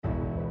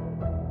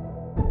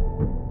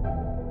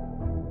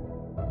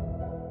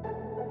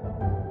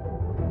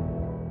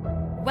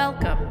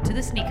Welcome to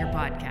the Sneaker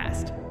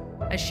Podcast,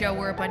 a show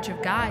where a bunch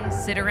of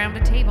guys sit around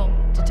a table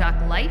to talk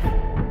life,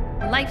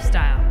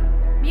 lifestyle,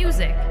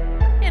 music,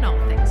 and all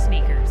things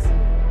sneakers.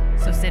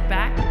 So sit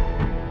back,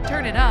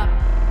 turn it up,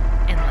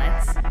 and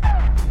let's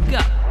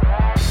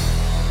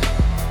go.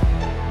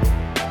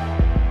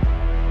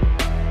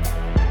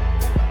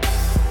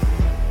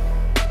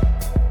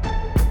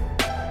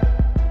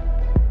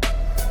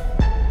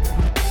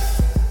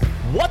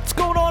 What's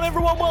going on,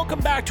 everyone? Welcome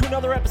back to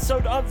another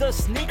episode of the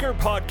Sneaker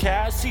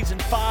Podcast, Season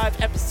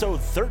 5, Episode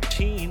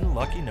 13,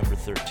 lucky number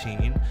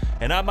 13.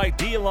 And I'm Mike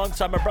D,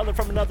 alongside my brother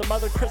from another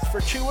mother,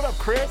 Christopher Chu. What up,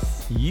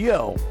 Chris?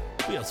 Yo.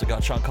 We also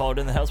got Sean Collard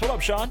in the house. What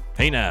up, Sean?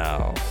 Hey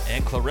now.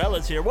 And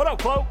Clarella's here. What up,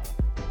 Chloe?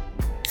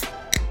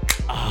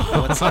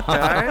 What's up,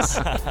 guys?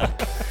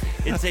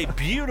 It's a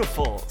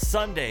beautiful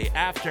Sunday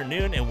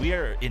afternoon, and we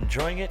are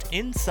enjoying it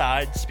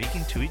inside,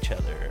 speaking to each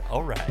other.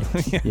 All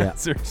right. Yeah,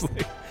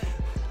 seriously.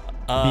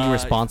 Being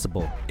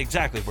responsible.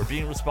 Exactly. We're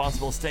being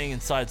responsible, staying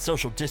inside,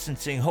 social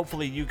distancing.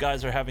 Hopefully you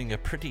guys are having a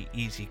pretty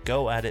easy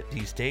go at it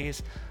these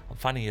days. I'm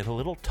finding it a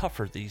little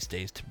tougher these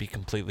days, to be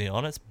completely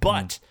honest.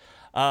 But,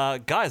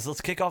 guys,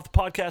 let's kick off the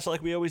podcast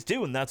like we always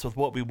do, and that's with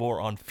what we wore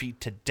on feet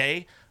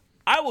today.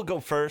 I will go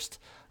first.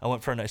 I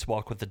went for a nice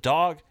walk with the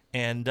dog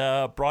and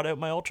brought out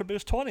my Ultra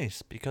Boost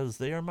 20s because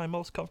they are my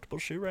most comfortable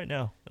shoe right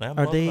now. And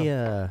Are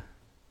they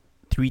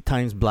 3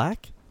 times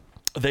black?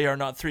 They are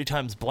not 3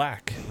 times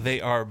black.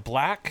 They are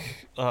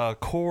black,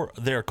 core.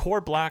 They're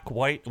core black,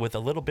 white, with a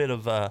little bit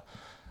of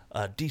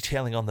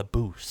detailing on the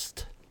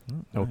boost.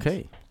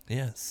 Okay.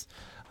 Yes.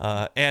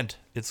 And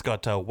it's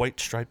got white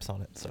stripes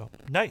on it, so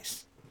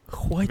nice.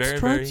 White Very,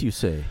 stripes, very- you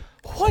say?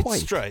 White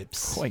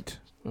stripes. Quite.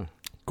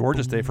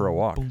 Gorgeous day for a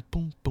walk. Boom,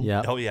 boom, boom.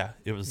 Yeah. Oh, yeah.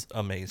 It was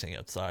amazing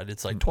outside.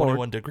 It's like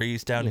 21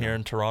 degrees down here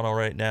in Toronto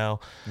right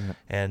now. Yeah.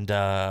 And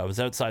I was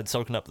outside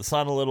soaking up the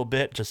sun a little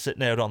bit, just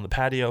sitting out on the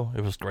patio.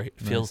 It was great.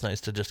 Feels nice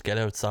to just get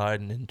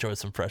outside and enjoy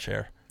some fresh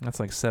air. That's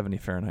like 70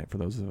 Fahrenheit for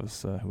those of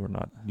us who are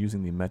not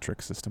using the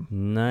metric system.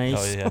 Nice,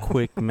 Oh, yeah.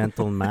 quick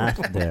mental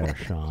math there,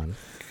 Sean.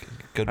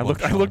 Good I one,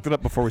 I Sean. looked it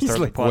up before we He's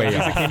started like the way podcast.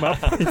 off. It came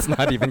up. It's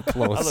not even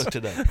close. I looked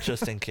it up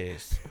just in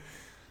case.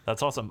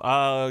 That's awesome.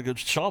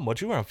 Sean, what'd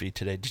you wear on feet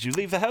today? Did you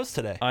leave the house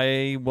today?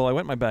 I went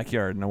in my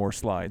backyard and I wore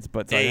slides,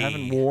 but I Hey.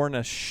 haven't worn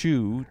a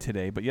shoe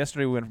today. But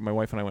yesterday, my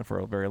wife and I went for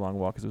a very long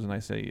walk because it was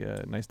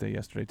a nice day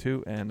yesterday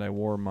too. And I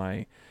wore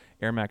my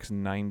Air Max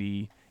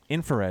 90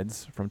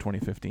 infrareds from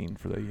 2015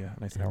 for the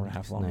nice hour and a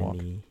half long walk.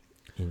 90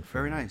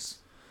 Very nice.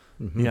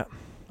 Mm-hmm. Yeah.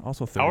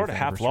 Also 30th Hour and a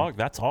half anniversary. log.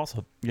 That's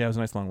awesome. Yeah, it was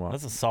a nice long walk.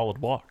 That's a solid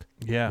walk.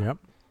 Yeah. Yep.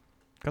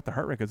 Got the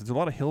heart rate because there's a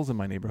lot of hills in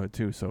my neighborhood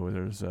too. So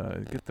there's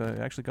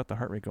actually got the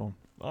heart rate going.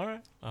 All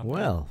right. Okay.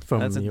 Well, from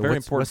That's you know, very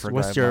what's, important what's, for a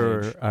what's guy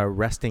of my your age.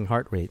 resting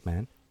heart rate,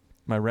 man?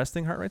 My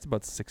resting heart rate's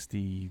about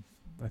 60,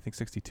 I think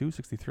 62,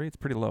 63. It's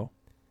pretty low.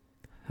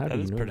 How That do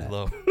you is know pretty that?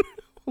 low.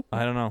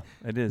 I don't know.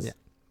 It is. Yeah.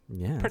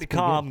 Yeah, Pretty that's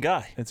calm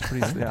guy. It's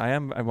pretty. Yeah,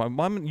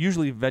 I'm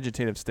usually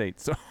vegetative state,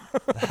 so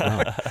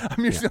Oh.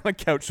 I'm usually on the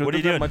couch. So What are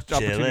you there's doing? not much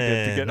opportunity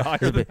to Chilling. get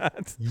higher than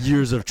that.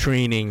 Years of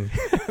training.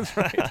 That's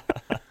right.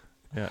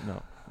 Yeah.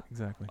 No.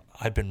 Exactly.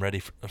 I've been ready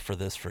for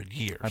this for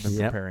years. I've been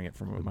Yep. preparing it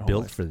for my whole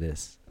Built life. for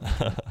this.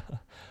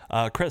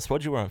 Chris,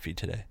 what'd you wear on feet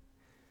today?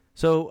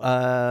 So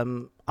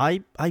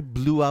I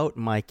blew out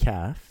my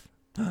calf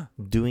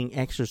doing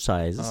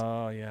exercises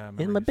Oh yeah. I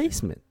remember in my you saying-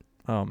 basement.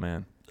 Oh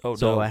man. Oh,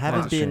 So no. I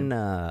haven't that's a been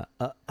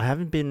I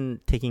haven't been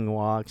taking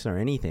walks or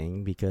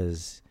anything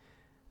because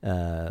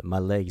my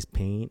legs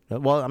pain.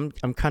 Well,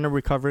 I'm kind of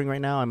recovering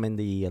right now. I'm in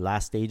the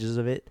last stages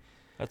of it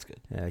That's good.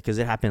 because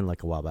it happened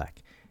like a while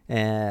back.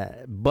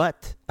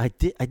 But I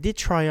did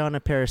try on a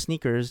pair of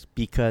sneakers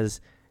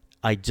because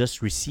I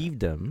just received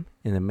them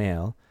in the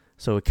mail,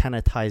 so it kind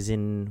of ties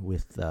in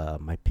with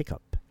my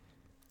pickup.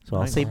 So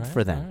I'll Nice. save All it right,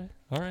 for them.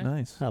 All right.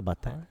 Nice. How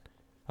about that?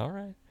 All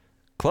right.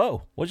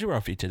 Chloe, what'd you wear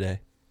on feet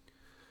today?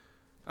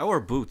 I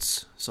wore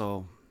boots,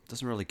 so it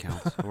doesn't really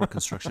count. I wore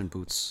construction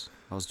boots.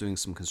 I was doing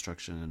some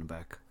construction in the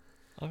back.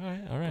 All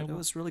right. All right. It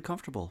was really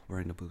comfortable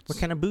wearing the boots. What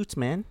kind of boots,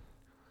 man?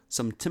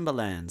 Some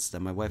Timberlands that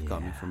my wife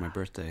got me Yeah. for my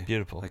birthday.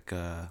 Beautiful. Like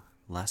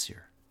last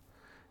year.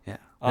 Yeah.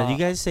 Now, do you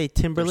guys say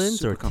Timberlands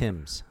super or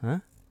Tims? Huh?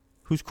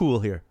 Who's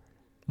cool here?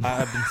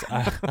 I've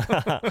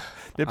been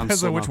Depends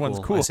so on which not one's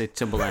cool. cool. I say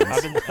Timberlands.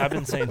 I've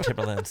been saying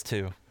Timberlands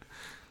too.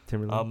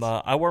 Timberlands.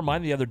 I wore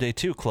mine the other day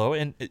too, Chloe,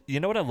 and you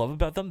know what I love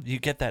about them? You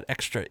get that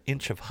extra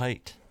inch of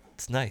height.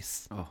 It's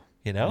nice. Oh,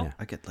 You know? Yeah.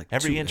 I get like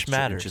Every 2 inch extra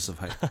matters. inches of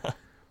height.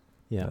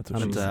 yeah. That's what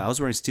I'm- she But I was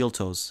wearing steel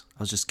toes.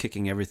 I was just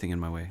kicking everything in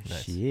my way.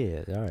 Nice.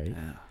 Shit. All right.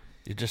 Yeah.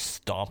 You're just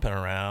stomping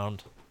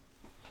around.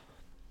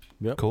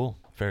 Yep. Cool.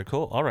 Very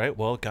cool. All right.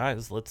 Well,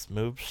 guys, let's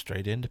move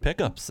straight into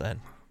pickups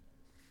then.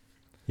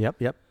 Yep.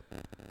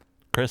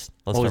 Chris,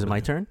 let's Oh, start is it with my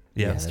you. turn?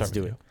 Yeah, let's start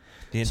do with it.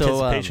 you. The So,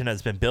 anticipation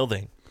has been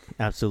building.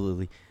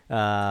 Absolutely.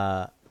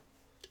 I've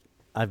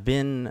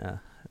been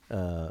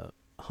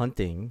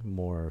hunting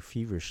more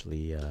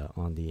feverishly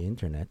on the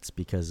internets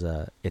because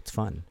it's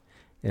fun.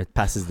 It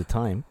passes the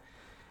time.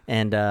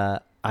 And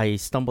I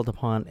stumbled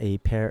upon a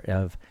pair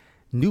of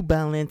New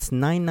Balance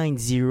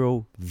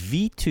 990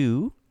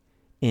 V2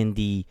 in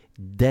the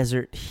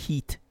Desert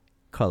Heat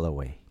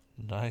colorway.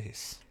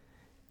 Nice.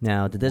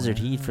 Now, the Desert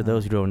Heat, for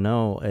those who don't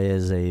know,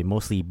 is a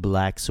mostly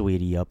black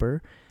suede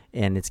upper,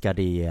 and it's got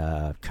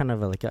a kind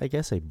of like, I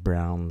guess, a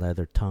brown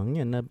leather tongue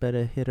and a bit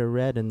of hit of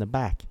red in the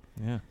back.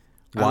 Yeah.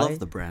 I love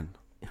the brand.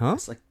 Huh?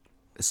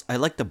 I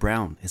like the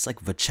brown. It's like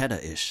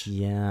Vachetta-ish.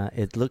 Yeah,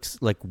 it looks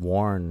like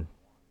worn.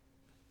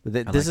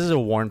 This like is a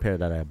worn pair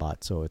that I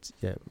bought, so it's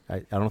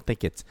I don't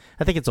think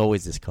I think it's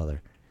always this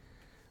color.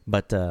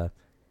 But the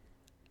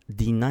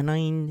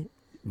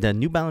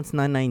New Balance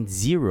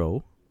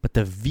 990, but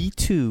the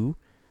V2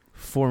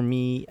 for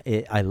me,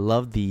 I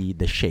love the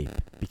shape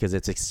because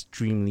it's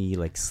extremely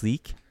like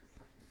sleek.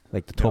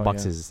 Like the toe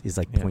box is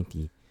like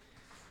pointy.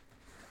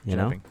 You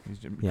Jabbing.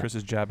 know? Chris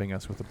is jabbing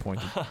us with a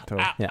pointed toe.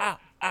 Yeah.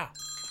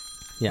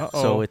 Yeah.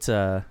 Uh-oh. So it's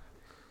Hola.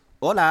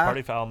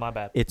 Party foul, my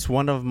bad. It's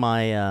one of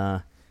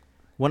my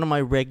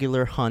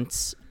regular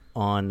hunts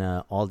on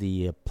all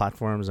the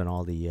platforms and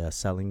all the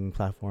selling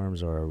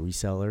platforms or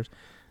resellers.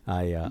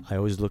 I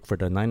always look for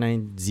the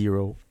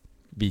 990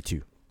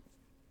 V2.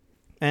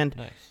 And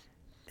Nice.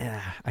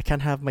 I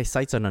kind of have my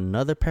sights on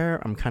another pair.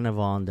 I'm kind of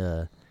on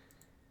the.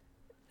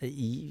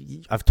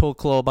 I've told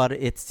Chloe about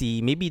it. It's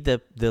maybe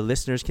the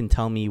listeners can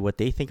tell me what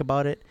they think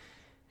about it.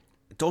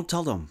 Don't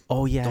tell them.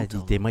 Oh yeah, Don't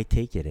tell they them. might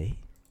take it, eh?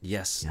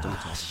 Yes. Don't tell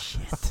them.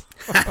 Shit.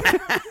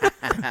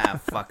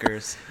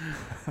 Fuckers.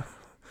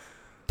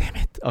 Damn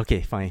it.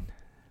 Okay, fine.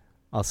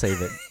 I'll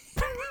save it.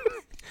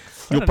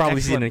 You'll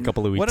probably see it in a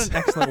couple of weeks. What an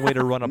excellent way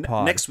to run a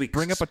pod. Next week,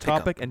 Bring up a pick up.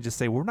 topic and just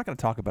say, we're not going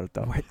to talk about it,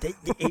 though.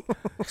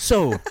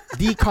 So,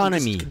 the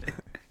economy.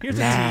 Here's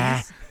Nah. a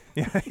tease.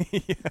 Yeah.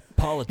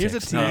 Politics.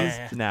 Here's a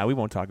tease. Nah, we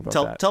won't talk about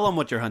that. Tell them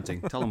what you're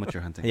hunting. Tell them what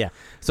you're hunting. Yeah.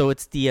 So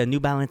it's the New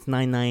Balance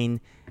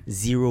 990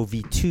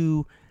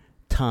 V2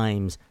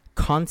 times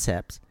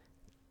Concepts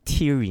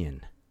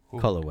Tyrian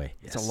colorway.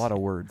 It's a lot of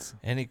words.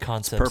 Any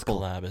Concepts purple.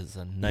 collab is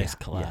a nice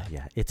collab.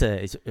 Yeah. It's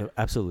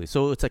absolutely.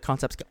 So it's a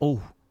Concepts.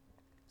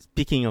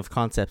 Speaking of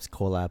Concepts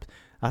collab,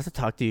 I have to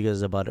talk to you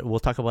guys about it. We'll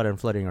talk about it in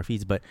flooding our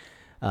feeds, but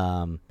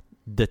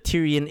the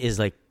Tyrian is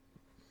like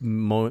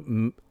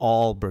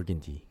all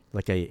burgundy,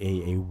 like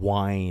a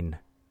wine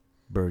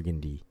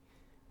burgundy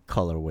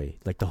colorway,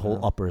 like the whole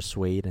upper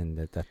suede, and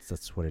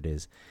that's what it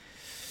is.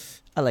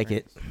 I like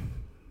it.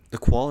 The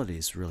quality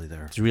is really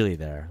there. It's really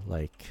there.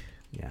 Like,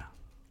 yeah.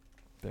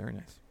 Very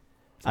nice.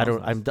 I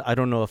don't. Sounds nice. I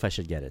don't know if I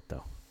should get it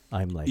though.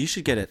 I'm like. You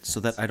should get it so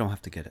that I don't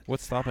have to get it.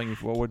 What's stopping you?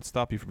 What would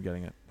stop you from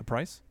getting it? The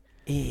price?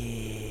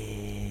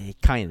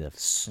 Kind of. Yeah.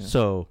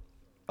 So.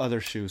 Other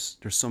shoes.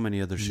 There's so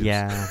many other shoes.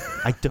 Yeah.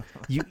 I don't.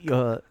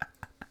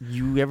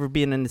 You ever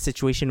been in a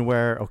situation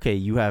where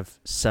you have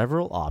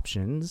several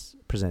options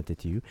presented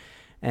to you,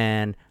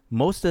 and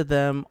most of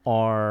them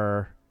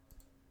are,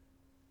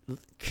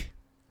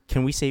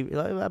 can we say,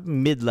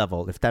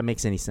 mid-level, if that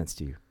makes any sense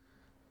to you?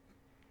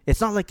 It's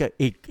not like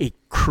a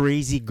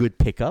crazy good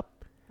pickup,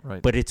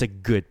 Right. but it's a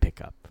good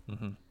pickup.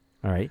 Mm-hmm.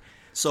 All right?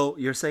 So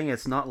you're saying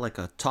it's not like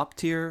a top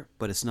tier,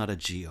 but it's not a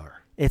GR.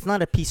 It's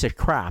not a piece of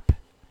crap,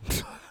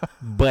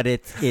 but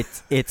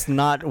it's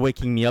not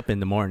waking me up in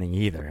the morning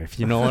either, if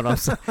you know what I'm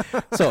saying.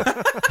 So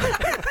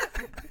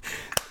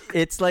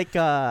it's like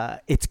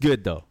it's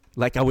good though.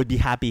 Like I would be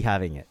happy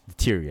having it, the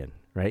Tyrian,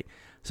 right?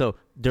 So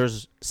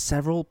there's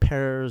several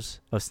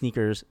pairs of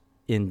sneakers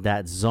in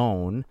that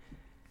zone,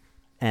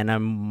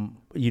 and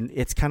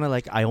it's kind of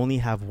like I only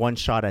have one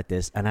shot at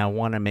this, and I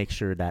want to make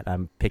sure that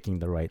I'm picking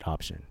the right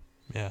option.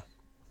 Yeah.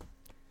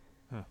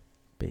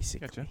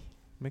 Basically. Gotcha.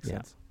 Makes Yeah.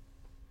 sense.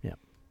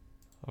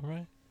 All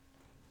right.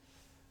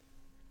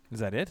 Is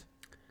that it?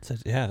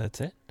 Yeah, that's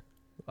it.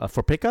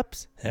 For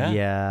pickups? Yeah.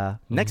 Yeah.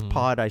 Next Mhm.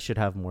 pod, I should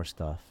have more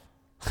stuff.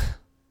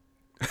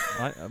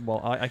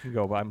 I can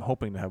go, but I'm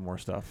hoping to have more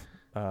stuff.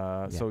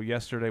 So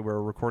yesterday, we're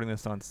recording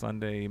this on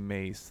Sunday,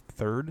 May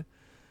 3rd.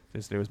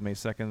 Yesterday was May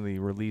 2nd, the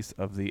release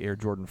of the Air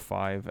Jordan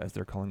 5, as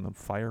they're calling them,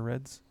 Fire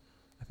Reds,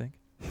 I think.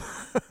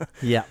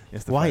 Yeah.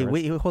 Yes, the Why? Fire Reds.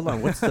 Wait, hold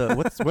on.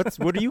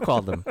 What do you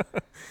call them?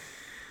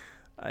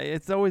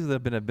 It's always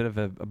been a bit of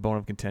a bone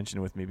of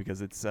contention with me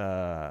because it's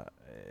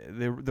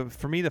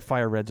for me the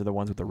Fire Reds are the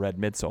ones with the red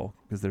midsole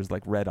because there's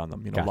like red on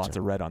them, Gotcha. lots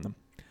of red on them,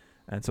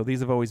 and so these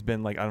have always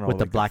been like I don't know With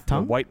the like black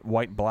tongue? white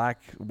and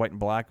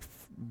black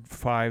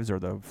fives or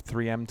the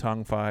 3M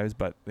tongue fives,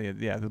 but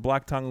the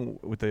black tongue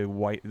with the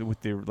white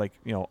with the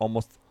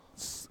almost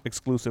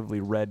exclusively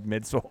red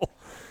midsole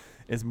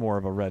is more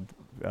of a red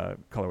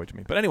colorway to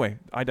me. But anyway,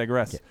 I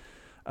digress. Yeah.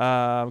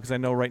 Because I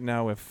know right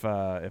now if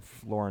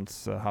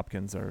Lawrence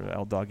Hopkins or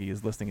L Doggy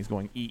is listening, he's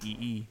going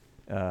EEE,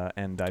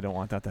 and I don't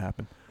want that to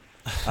happen.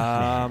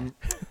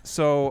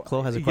 So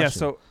Chloe has a yeah. question.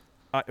 So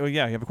you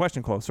have a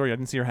question, Chloe. Sorry, I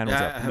didn't see your hand was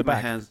Yeah, up I in the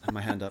have back.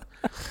 my hand up.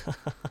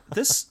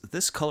 This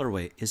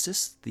colorway, is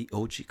this the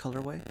OG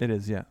colorway? It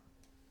is, yeah.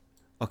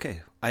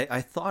 Okay.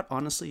 I thought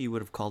honestly you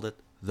would have called it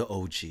the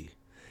OG.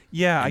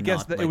 Yeah, I And guess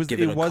not, that like,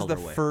 give it a the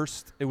colorway.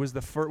 first. It was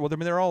the first. Well, I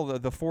mean, they're all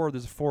the four.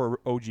 There's 4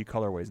 OG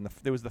colorways, and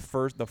there was the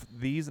first.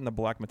 These and the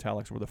black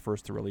metallics were the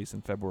first to release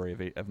in February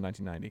of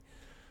 1990.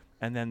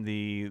 and then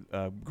the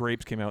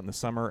grapes came out in the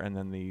summer, and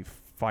then the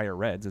fire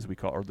reds, as we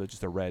call, or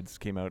just the reds,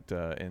 came out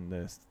in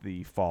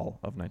the fall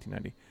of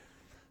 1990.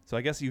 So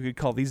I guess you could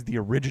call these the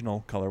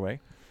original colorway.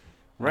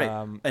 Right.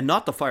 And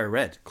not the fire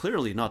red.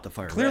 Clearly not the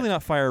fire red. Clearly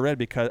not fire red,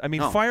 because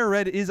fire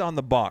red is on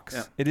the box.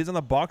 Yeah. It is on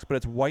the box, but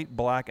it's white,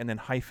 black, and then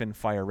hyphen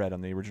fire red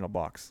on the original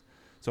box.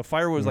 So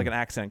fire was like an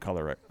accent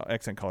color,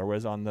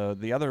 whereas on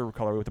the other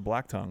color with the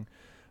black tongue,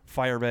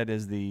 fire red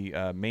is the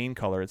main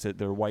color. It's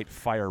they're white,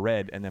 fire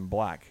red, and then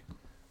black,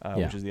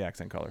 which is the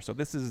accent color. So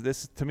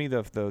this to me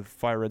the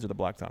fire reds are the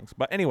black tongues.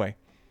 But anyway,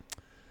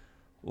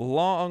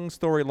 long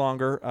story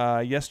longer.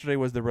 Yesterday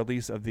was the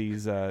release of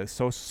these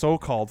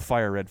so-called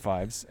fire red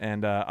 5s,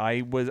 and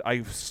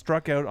I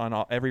struck out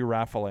on every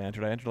raffle I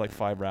entered. I entered like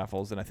 5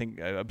 raffles, and I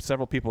think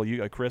several people.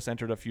 Chris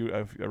entered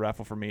a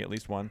raffle for me, at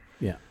least one.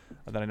 Yeah,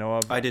 that I know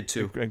of. I did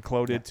too, and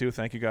Chloe did too.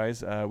 Thank you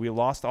guys. We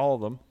lost all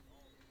of them,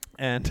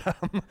 and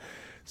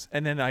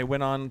and then I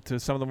went on to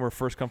some of them were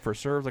first come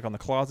first served, like on the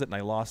closet, and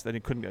I lost. I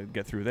couldn't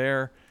get through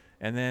there,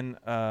 and then.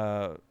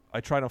 I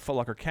tried on Foot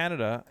Locker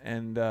Canada,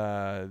 and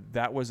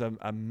that was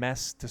a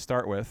mess to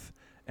start with.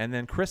 And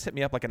then Chris hit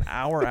me up like an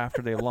hour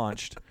after they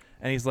launched,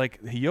 and he's like,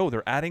 "Yo,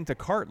 they're adding to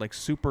cart like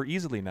super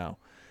easily now."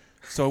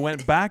 So I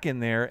went back in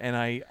there, and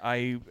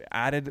I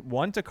added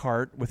one to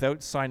cart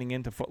without signing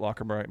into Foot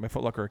Locker, my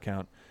Foot Locker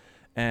account,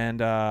 and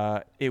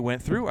it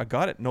went through. I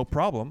got it, no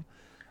problem.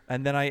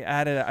 And then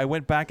I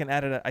went back and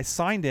I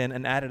signed in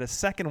and added a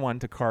second one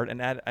to cart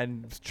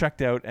and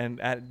checked out,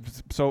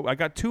 so I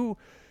got 2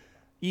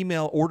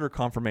 email order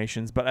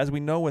confirmations, but as we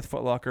know with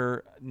Foot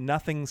Locker,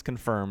 nothing's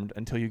confirmed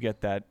until you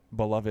get that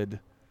beloved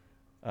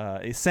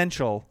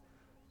essential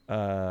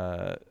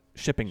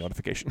shipping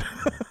notification.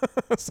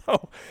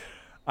 So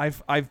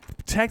I've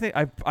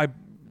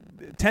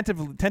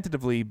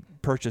tentatively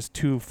purchased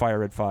 2 fire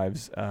red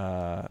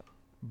 5s,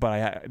 but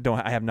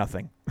I have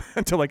nothing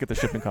until I get the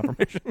shipping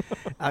confirmation.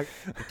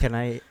 Can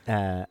I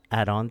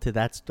add on to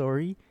that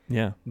story?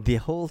 Yeah. The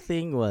whole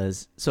thing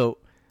was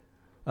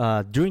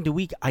during the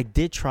week, I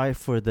did try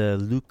for the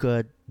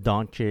Luka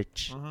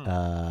Doncic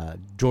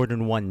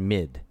Jordan 1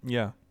 mid.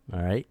 Yeah.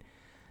 All right.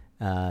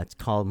 It's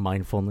called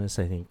Mindfulness.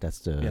 I think that's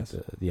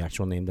the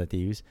actual name that they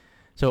use.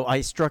 So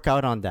I struck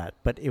out on that,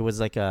 but it was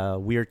like a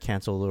weird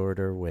cancel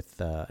order with,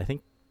 I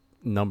think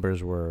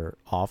numbers were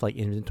off, like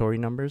inventory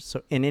numbers.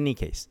 So in any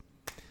case,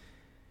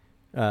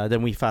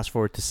 then we fast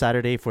forward to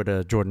Saturday for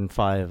the Jordan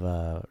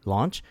 5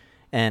 launch.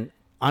 And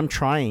I'm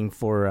trying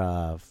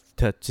for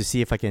to see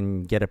if I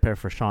can get a pair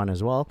for Sean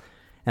as well.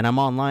 And I'm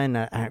online,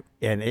 and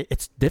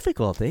it's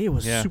difficult. It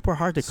was super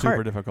hard to cart.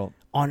 Super difficult.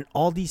 On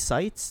all these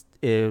sites,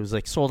 it was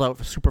like sold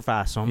out super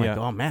fast. So I'm like,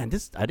 oh man,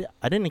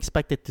 I didn't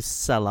expect it to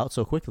sell out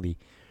so quickly.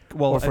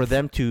 Well, or for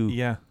them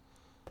to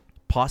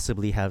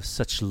possibly have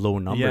such low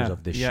numbers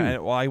of this shoe. Yeah,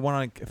 well, I went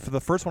on, for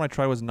the first one I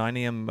tried was 9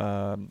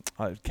 a.m.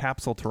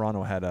 Capsule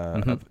Toronto had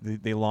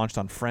they launched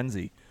on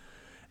Frenzy.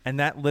 And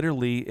that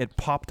literally, it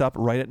popped up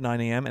right at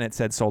 9 a.m. and it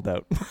said sold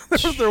out.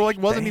 There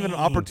wasn't even an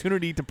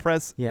opportunity to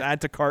press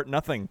add to cart,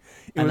 nothing.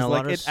 It was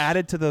like it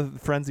added to the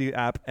Frenzy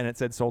app and it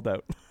said sold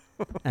out.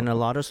 And a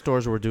lot of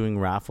stores were doing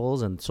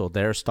raffles, and so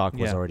their stock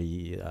was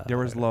already there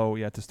was low,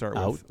 to start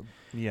out. with.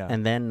 Yeah.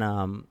 And then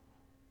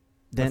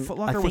Foot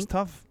Locker was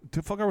tough.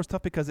 Foot Locker was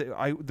tough because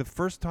the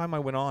first time I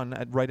went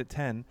on right at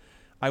 10,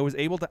 I was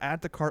able to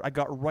add to cart. I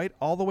got right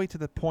all the way to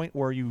the point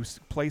where you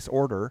place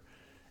order.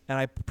 And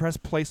I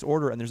pressed place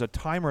order, and there's a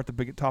timer at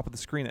the top of the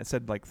screen that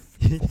said like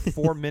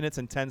 4 minutes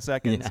and 10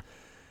 seconds. Yeah.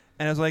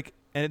 And I was like,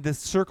 and this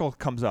circle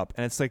comes up,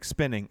 and it's like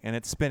spinning, and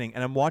it's spinning.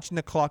 And I'm watching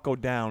the clock go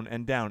down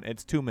and down.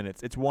 It's 2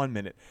 minutes. It's 1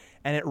 minute.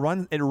 And it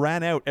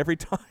ran out every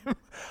time.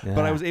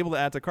 But I was able to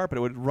add to cart, but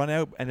it would run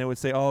out, and it would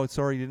say, oh,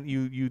 sorry,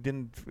 you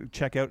didn't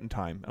check out in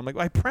time. I'm like,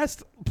 I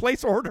pressed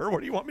place order. What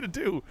do you want me to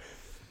do?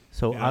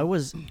 So I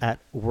was at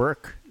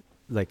work,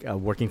 like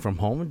working from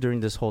home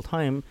during this whole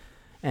time,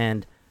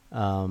 and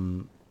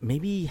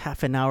maybe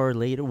half an hour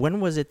later. When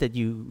was it that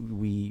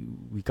we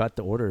got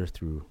the order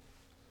through?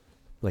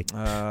 Like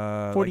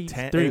 40,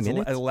 like 30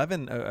 minutes?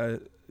 11.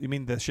 You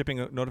mean the shipping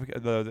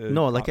notification?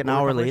 No, like an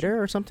hour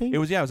later or something? It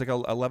was like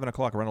 11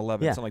 o'clock, around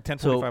 11. Yeah. So like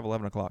 10:45,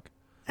 11 o'clock.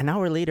 An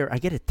hour later, I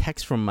get a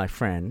text from my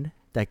friend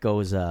that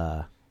goes,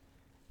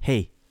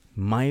 hey,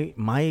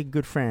 my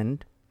good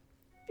friend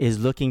is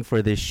looking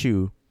for this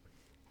shoe.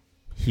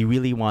 He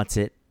really wants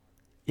it.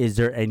 Is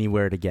there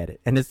anywhere to get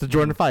it? And it's the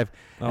Jordan 5.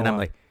 And I'm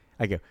like,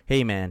 I go,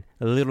 hey man,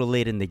 a little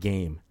late in the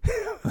game.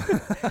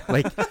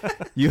 Like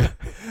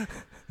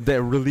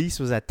the release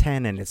was at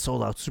 10 and it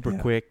sold out super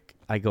quick.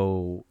 I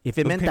go, if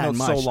it meant that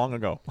much, so long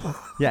ago.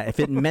 Yeah, if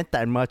it meant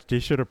that much, they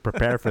should have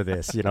prepared for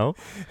this, you know.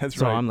 That's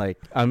so right. I'm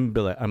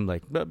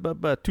like,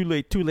 but too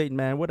late,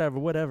 man.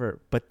 Whatever.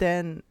 But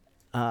then,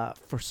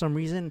 for some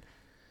reason,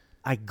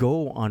 I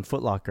go on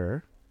Foot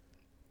Locker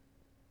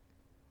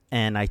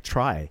and I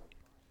try.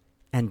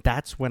 And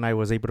that's when I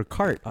was able to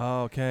cart.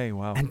 Oh, okay.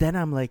 Wow. And then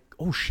I'm like,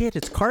 oh, shit,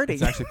 it's carting.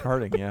 It's actually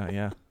carting.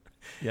 Yeah.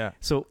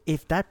 So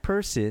if that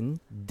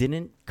person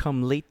didn't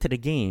come late to the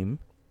game,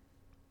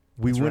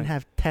 we That's wouldn't right.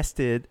 have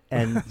tested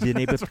and been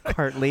able to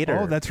cart later.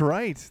 Oh, that's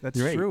right. That's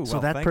You're right. true. So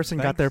Well, that person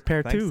got their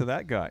pair thanks too. to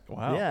that guy.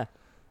 Wow. Yeah.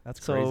 That's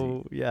crazy.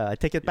 So yeah, I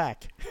take it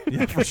back.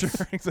 Yeah, for sure.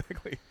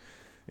 Exactly.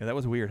 Yeah, that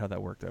was weird how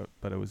that worked out,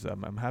 but it was.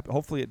 I'm happy.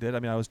 Hopefully, it did. I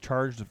mean, I was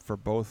charged for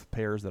both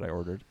pairs that I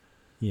ordered,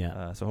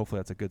 Yeah. so hopefully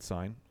that's a good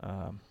sign.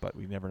 But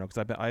we never know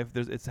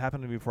because it's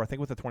happened to me before. I think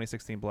with the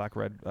 2016 Black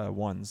Red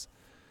ones,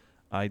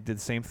 I did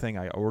the same thing.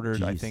 I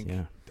ordered. I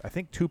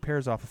think 2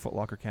 pairs off of Foot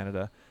Locker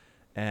Canada,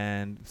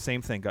 and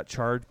same thing. Got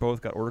charged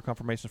both. Got order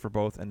confirmations for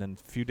both, and then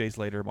a few days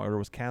later, my order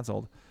was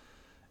canceled,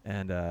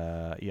 and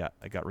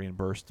I got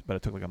reimbursed. But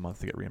it took like a month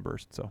to get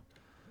reimbursed. So.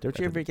 Don't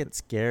you ever get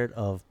scared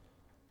of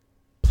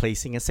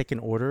placing a second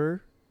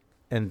order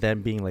and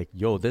then being like,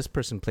 yo, this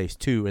person placed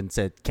 2 and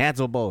said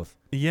cancel both?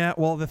 Yeah,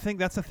 well,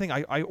 that's the thing.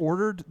 I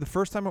ordered the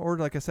first time I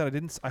ordered. Like I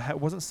said, I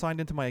wasn't signed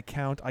into my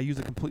account. I used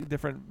a completely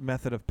different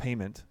method of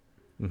payment.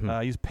 Mm-hmm.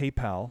 I used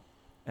PayPal,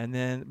 and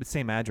then the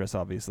same address,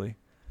 obviously.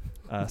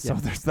 So Yeah.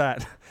 there's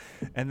that.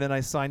 And then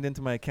I signed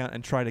into my account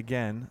and tried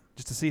again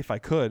just to see if I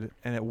could,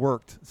 and it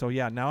worked. So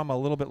yeah, now I'm a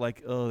little bit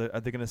like, oh, are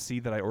they going to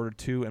see that I ordered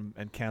 2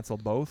 and cancel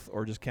both,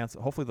 or just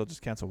cancel? Hopefully they'll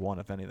just cancel 1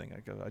 if anything.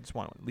 I just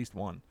want at least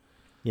 1.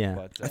 Yeah.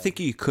 But, I think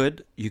you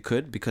could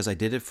because I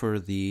did it for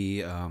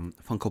the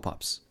Funko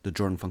Pops, the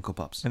Jordan Funko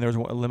Pops. And there was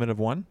a limit of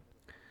 1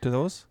 to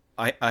those.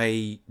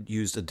 I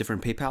used a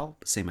different PayPal,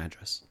 same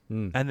address.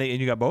 And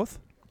you got both.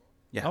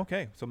 Yeah.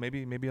 Okay, so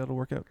maybe it'll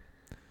work out.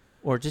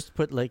 Or just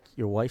put like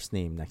your wife's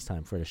name next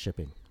time for the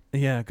shipping.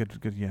 Yeah, good.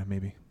 Yeah,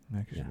 maybe.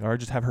 Yeah. Or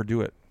just have her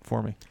do it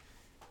for me.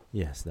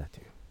 Yes, that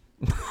too.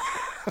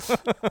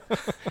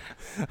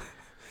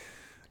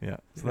 Yeah.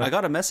 So I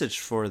got a message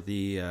for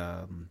the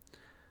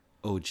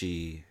OG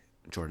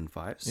Jordan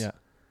 5s. Yeah.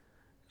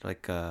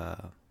 Like,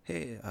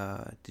 hey,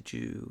 did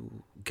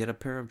you get a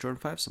pair of Jordan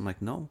 5s? I'm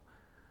like, no.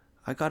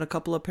 I got a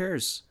couple of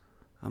pairs.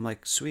 I'm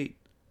like, sweet.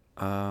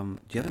 Do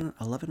you have an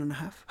 11 and a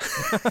half?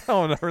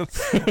 Oh, no, really?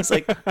 It's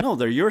like, no,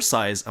 they're your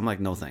size. I'm like,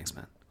 no thanks,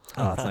 man.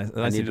 Oh, that's nice.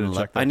 I need,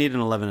 I need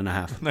an 11 and a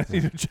half. Nice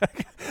to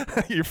check.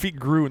 Your feet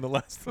grew in the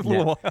last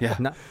little while.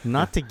 Yeah.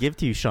 Not to give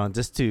to you, Sean,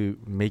 just to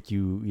make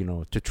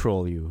you, to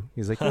troll you.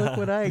 He's like, look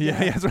what I got.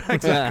 Yeah, that's right,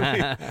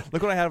 exactly.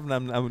 Look what I have,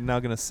 and I'm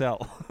now going to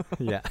sell.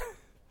 Yeah.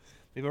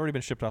 They've already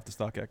been shipped off to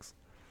StockX.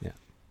 Yeah.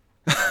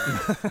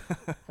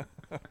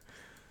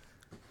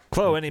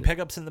 Chloe, any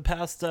pickups in the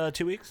past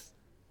 2 weeks?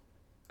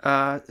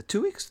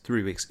 2 weeks?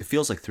 3 weeks. It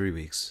feels like 3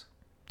 weeks.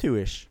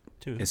 2-ish.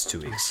 2. It's 2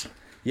 weeks.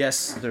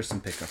 Yes, there's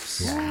some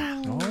pickups.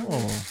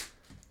 Oh.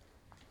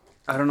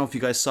 I don't know if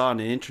you guys saw on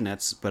the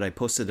internets, but I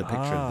posted a picture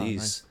of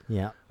these.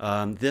 Nice.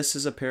 Yeah. This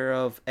is a pair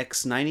of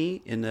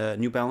X90 in a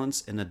New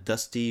Balance in a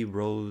dusty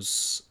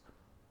rose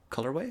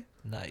colorway.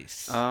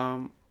 Nice.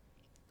 I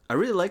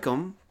really like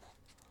them.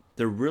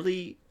 They're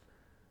really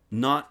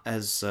not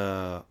as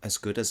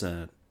good as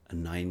a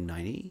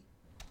 990,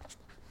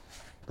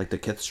 like the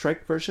Kith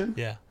Strike version.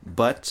 Yeah.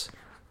 But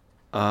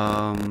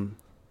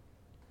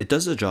it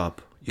does the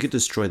job. You could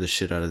destroy the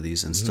shit out of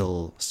these and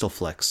still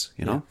flex,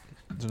 you know?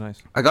 Those are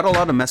nice. I got a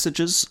lot of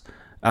messages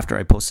after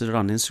I posted it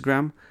on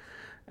Instagram,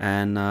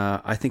 and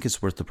I think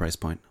it's worth the price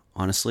point,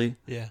 honestly.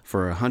 Yeah.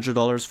 For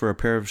 $100 for a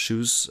pair of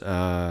shoes,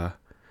 the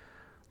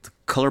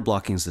color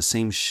blocking is the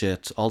same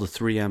shit. All the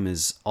 3M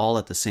is all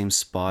at the same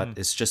spot.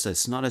 It's just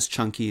it's not as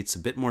chunky. It's a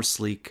bit more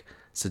sleek.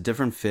 It's a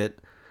different fit.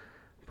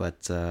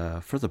 But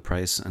for the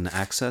price and the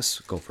access,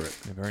 go for it.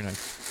 Yeah, very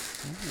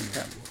nice.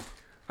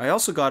 I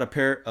also got a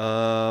pair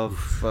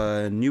of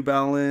New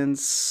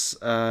Balance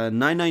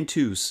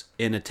 992s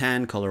in a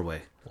tan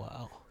colorway.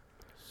 Wow.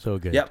 So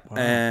good. Yep. Wow.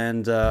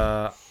 And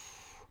I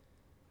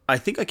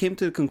think I came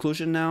to the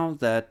conclusion now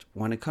that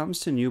when it comes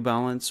to New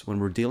Balance, when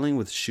we're dealing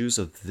with shoes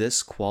of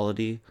this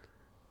quality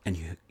and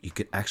you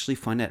could actually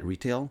find it at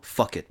retail,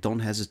 fuck it. Don't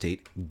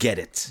hesitate. Get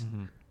it.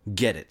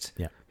 Get it.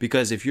 Yeah.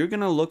 Because if you're going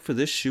to look for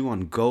this shoe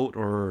on GOAT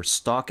or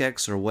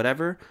StockX or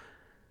whatever,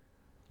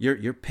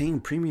 you're paying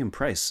premium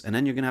price. And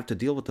then you're going to have to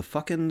deal with the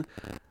fucking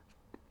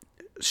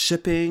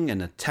shipping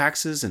and the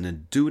taxes and the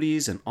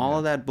duties and all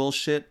of that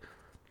bullshit.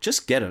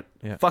 Just get it.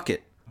 Yeah. Fuck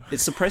it.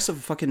 It's the price of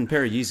a fucking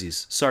pair of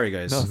Yeezys. Sorry,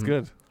 guys. No, it's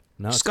good.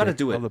 No, Just it's got to good.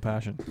 do Love it. the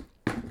passion.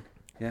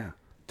 Yeah.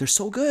 They're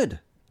so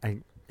good.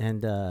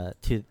 To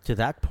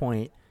that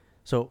point,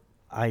 so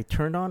I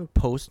turned on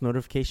post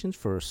notifications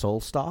for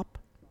Soul Stop,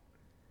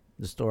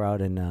 the store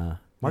out in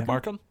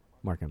Markham?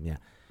 Markham, yeah.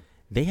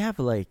 They have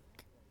like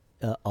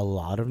a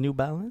lot of New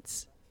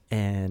Balance,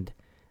 and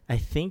I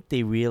think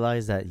they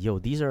realized that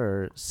these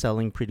are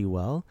selling pretty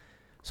well.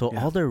 So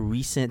all their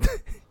recent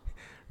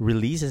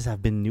releases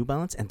have been New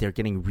Balance, and they're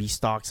getting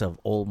restocks of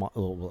old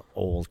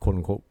quote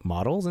unquote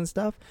models and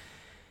stuff.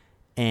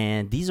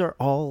 And these are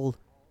all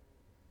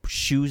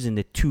shoes in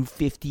the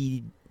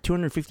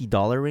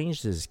 $250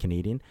 range. This is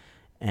Canadian.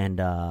 And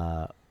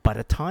by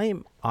the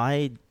time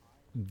I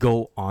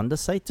go on the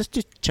site just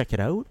to check it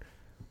out,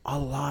 a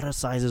lot of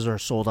sizes are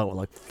sold out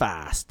like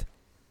fast.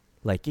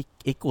 Like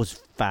it goes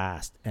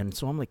fast. And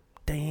so I'm like,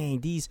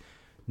 dang, these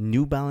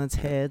New Balance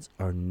heads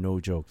are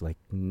no joke. Like,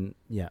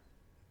 yeah.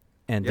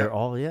 And they're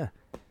all,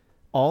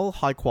 all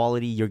high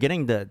quality. You're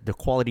getting the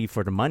quality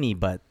for the money,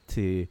 but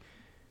to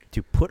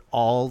put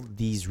all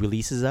these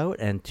releases out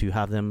and to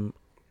have them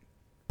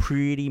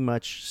pretty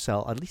much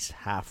sell at least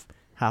half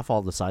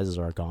all the sizes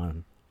are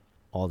gone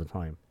all the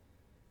time.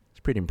 It's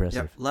pretty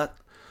impressive. Yeah.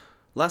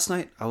 Last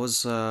night I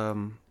was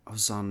on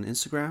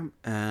Instagram,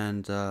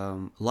 and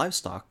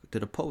Livestock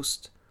did a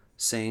post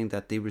saying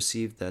that they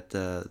received that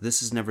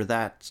This Is Never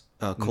That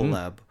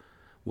collab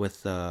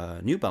with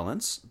New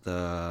Balance,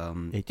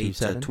 the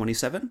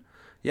 827.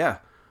 Yeah.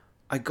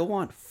 I go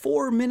on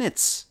 4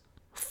 minutes.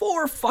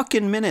 4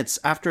 fucking minutes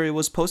after it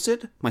was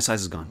posted, my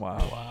size is gone.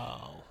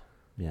 Wow.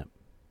 Yeah.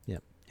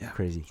 Yeah.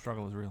 Crazy.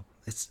 Struggle is real.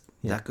 It's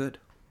that good.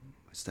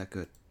 It's that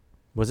good.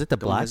 Was it the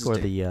Don't black or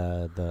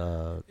hesitate.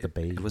 the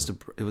beige?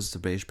 It was the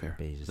beige pair.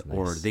 Beige is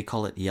Or nice. they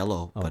call it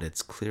yellow, but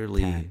it's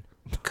clearly Tan.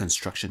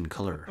 construction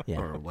color Yeah.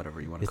 or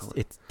whatever you want to call it.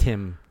 It's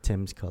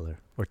Tim's color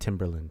or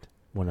Timberland,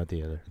 one or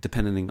the other.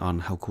 Depending on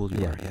how cool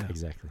you are. Yeah.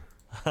 Exactly.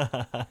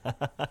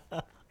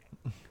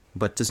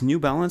 But this New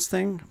Balance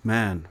thing,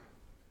 man,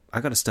 I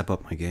got to step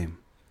up my game.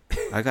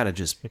 I got to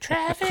just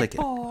click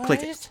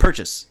it.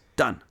 Purchase.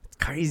 Done. It's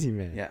crazy,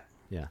 man. Yeah.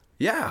 Yeah.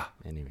 Yeah.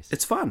 Anyways.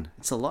 It's fun.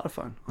 It's a lot of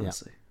fun,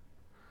 honestly.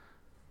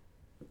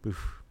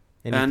 Oof.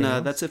 And Anything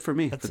else? that's it for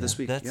me for this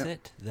week. That's Yeah.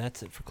 it.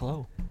 That's it for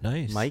Chloe.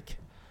 Nice. Mike?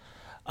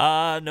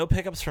 No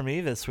pickups for me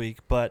this week,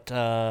 but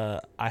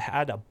I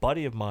had a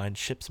buddy of mine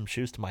ship some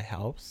shoes to my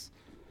house.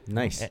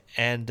 Nice.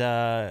 And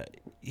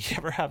you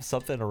ever have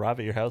something arrive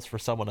at your house for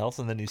someone else,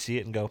 and then you see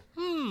it and go,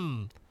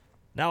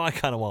 now I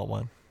kind of want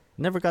one.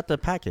 Never got the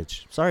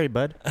package. Sorry,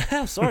 bud.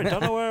 Sorry,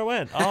 don't know where it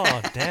went.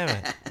 Oh, damn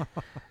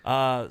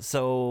it.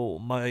 So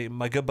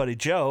my good buddy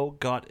Joe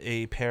got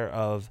a pair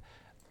of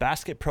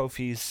Basket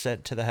Profis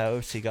sent to the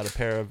house. He got a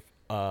pair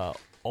of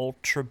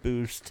Ultra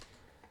Boost,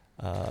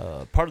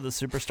 part of the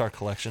Superstar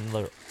collection,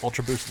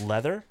 Ultra Boost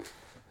leather.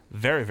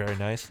 Very, very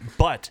nice.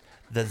 But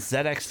the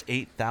ZX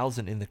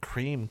 8000 in the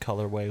cream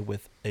colorway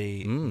with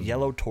a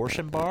yellow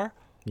torsion bar.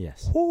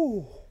 Yes.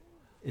 Whoo.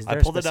 Is I there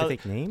a pulled it out-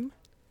 specific name?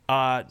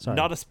 Sorry.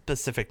 Not a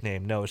specific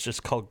name. No, it's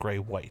just called gray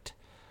white.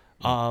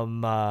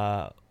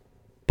 But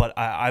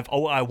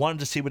I wanted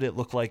to see what it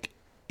looked like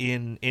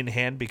in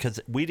hand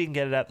because we didn't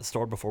get it at the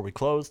store before we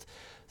closed.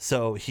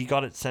 So he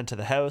got it sent to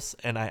the house,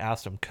 and I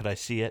asked him, could I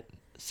see it?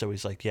 So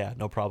he's like, yeah,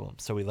 no problem.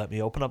 So he let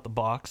me open up the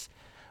box,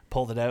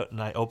 pulled it out, and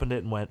I opened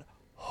it and went,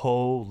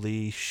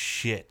 holy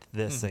shit,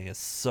 this thing is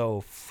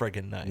so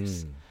friggin'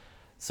 nice.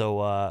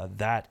 So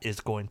that is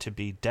going to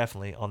be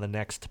definitely on the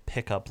next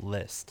pickup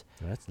list.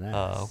 That's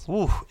nice.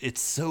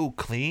 It's so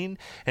clean.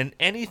 And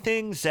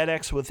anything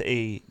ZX with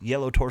a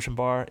yellow torsion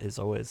bar is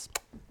always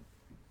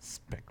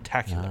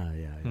spectacular.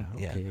 Yeah.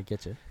 Okay, I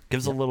get you.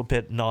 Gives a little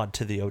bit nod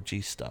to the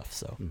OG stuff.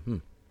 So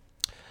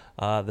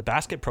the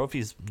Basket Profi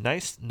is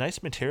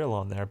nice material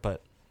on there,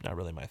 but not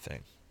really my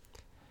thing.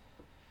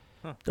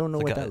 Don't know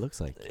It's what like that looks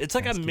like. It's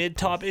like a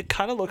mid-top. It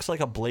kind of looks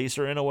like a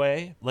blazer in a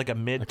way, like a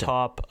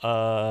mid-top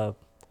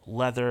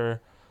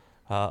leather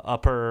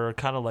upper,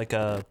 kind of like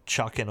a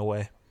Chuck in a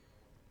way.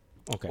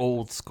 Okay.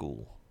 Old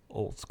school,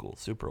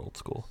 super old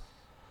school.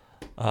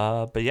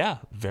 But yeah,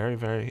 very,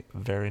 very,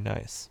 very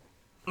nice.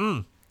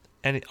 And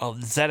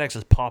ZX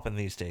is popping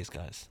these days,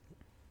 guys.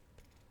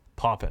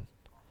 Popping.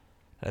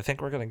 And I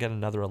think we're gonna get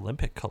another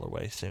Olympic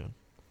colorway soon,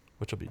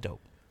 which will be dope.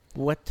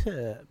 What?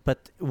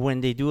 But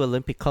when they do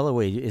Olympic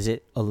colorway, is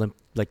it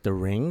like the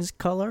rings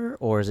color,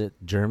 or is it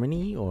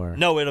Germany, or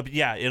No,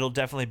 it'll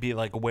definitely be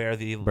like where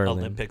the Berlin.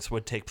 Olympics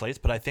would take place.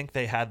 But I think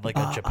they had like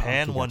a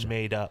Japan okay, one gotcha.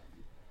 made up.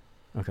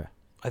 Okay.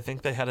 I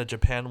think they had a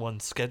Japan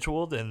one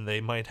scheduled, and they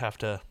might have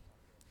to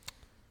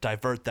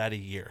divert that a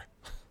year.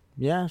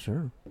 Yeah,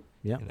 sure.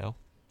 Yeah. You know,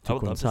 To I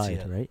would love to see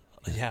coincide, it. right?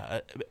 Yeah,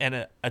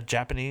 and a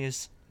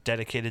Japanese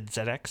dedicated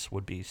ZX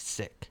would be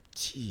sick.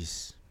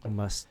 Jeez, it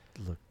must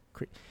look.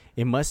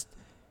 It must.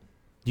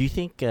 Do you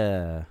think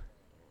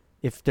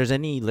if there's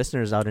any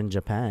listeners out in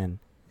Japan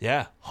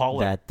Yeah,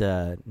 holler.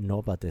 that know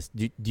about this,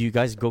 do you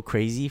guys go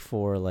crazy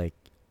for like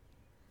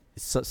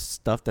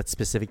stuff that's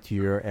specific to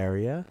your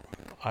area?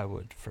 I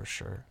would for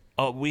sure.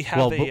 Oh, we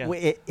have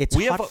it's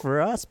we have hot a-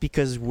 for us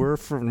because we're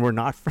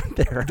not from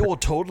there. Well,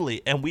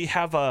 totally. And we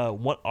have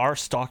our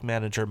stock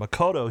manager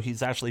Makoto.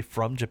 He's actually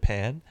from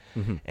Japan,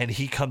 and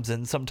he comes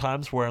in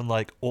sometimes wearing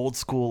like old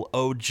school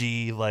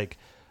OG like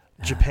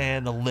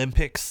Japan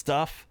Olympic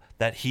stuff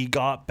that he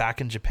got back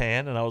in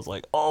Japan, and I was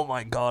like, oh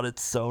my god,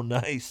 it's so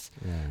nice,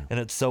 and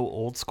it's so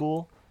old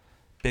school.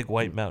 Big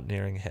white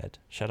mountaineering head.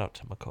 Shout out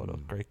to Makoto,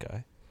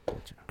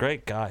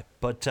 great guy.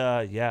 But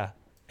yeah,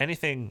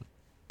 anything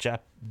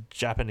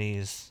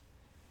Japanese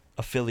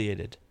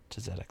affiliated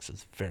to ZX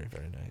is very,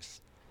 very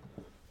nice.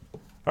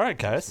 All right,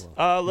 guys.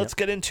 Let's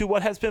get into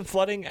what has been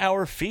flooding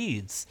our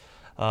feeds.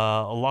 A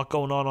lot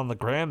going on the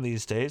gram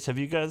these days. Have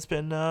you guys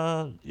been,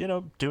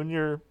 doing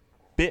your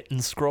bit and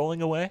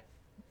scrolling away?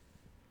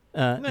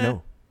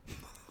 No.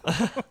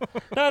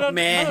 No,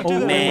 Man. I don't do Oh,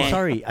 that anymore.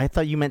 sorry. I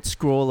thought you meant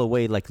scroll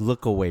away, like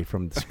look away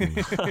from the screen.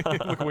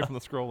 Look away from the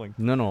scrolling.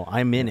 No,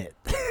 I'm in it.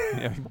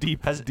 Yeah,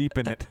 deep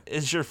in it.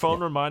 Is your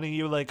phone reminding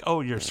you like,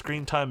 oh, your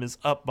screen time is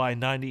up by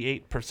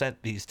 98%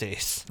 these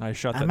days? I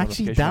shut that I'm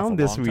actually notification off down a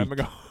this long time week.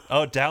 ago.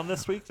 Oh, down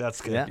this week?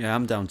 That's good. Yeah. Yeah,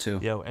 I'm down too.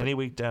 Yo, any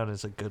week down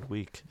is a good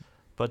week.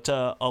 But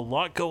a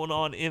lot going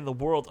on in the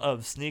world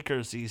of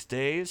sneakers these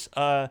days.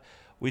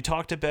 We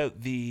talked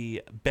about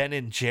the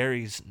Ben &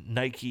 Jerry's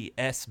Nike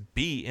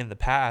SB in the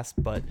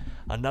past, but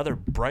another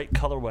bright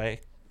colorway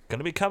going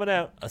to be coming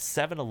out, a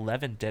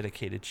 7-Eleven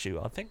dedicated shoe.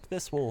 I think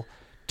this will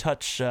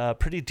touch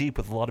pretty deep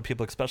with a lot of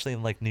people, especially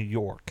in like New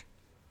York.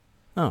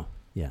 Oh,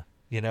 yeah.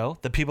 You know,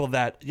 the people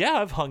that,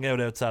 I've hung out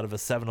outside of a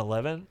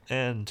 7-Eleven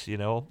and, you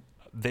know,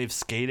 they've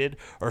skated,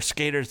 or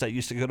skaters that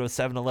used to go to a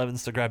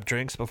 7-Elevens to grab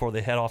drinks before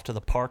they head off to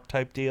the park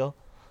type deal.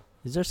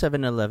 Is there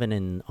 7-Eleven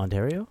in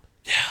Ontario?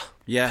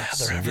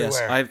 Yes, they're everywhere.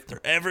 Yes,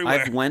 They're everywhere.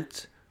 I've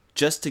went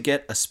just to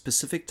get a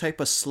specific type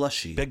of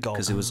slushy Big gulp.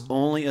 because it was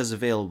only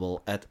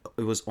available at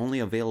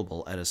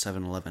a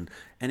 7-Eleven,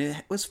 and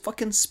it was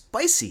fucking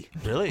spicy.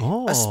 Really?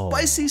 Oh. A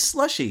spicy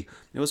slushy.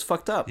 It was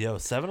fucked up. Yo,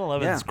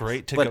 7-Eleven's Yeah,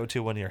 great to but- go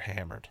to when you're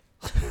hammered.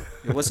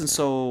 It wasn't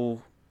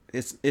so.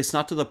 It's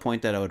not to the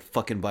point that I would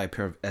fucking buy a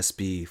pair of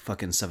SB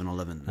fucking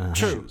 7-Eleven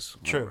shoes.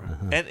 True.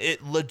 And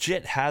it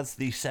legit has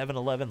the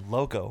 7-Eleven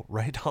logo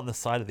right on the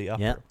side of the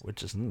upper, Yeah.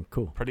 which is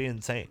Cool. pretty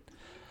insane.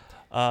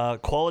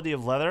 Quality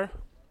of leather?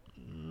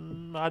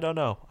 I don't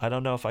know. I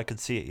don't know if I could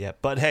see it yet.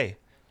 But hey,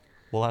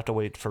 we'll have to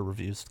wait for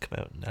reviews to come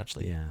out and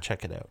actually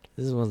check it out.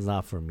 This one's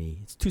not for me.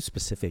 It's too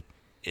specific.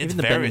 It's Even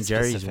the very Ben &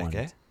 Jerry's specific, one,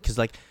 eh? because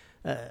like,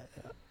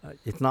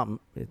 it's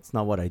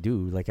not what I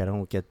do. Like, I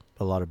don't get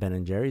a lot of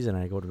Ben & Jerry's, and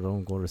I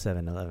don't go to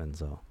 7-Eleven.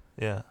 So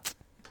Yeah.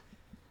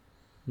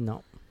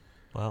 no.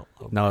 Well,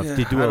 Now, if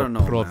they do I a don't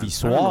know, man. I don't know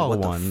Provisoire what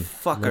one, the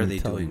fuck let are me they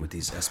tell doing you. with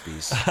these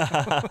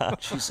SBs?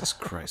 Jesus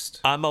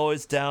Christ. I'm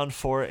always down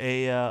for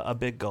a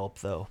big gulp,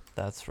 though.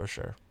 That's for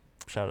sure.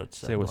 Shout out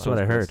to Say what's That's what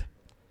I heard.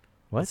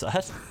 What's What?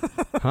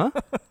 that? Huh?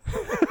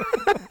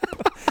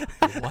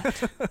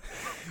 What?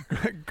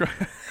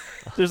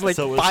 There's like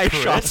So is 5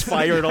 Chris. shots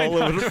fired all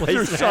over the place.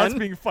 There's shots man.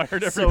 being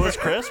fired So everywhere. is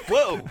Chris.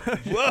 Whoa.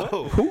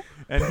 Whoa.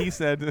 And he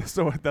said,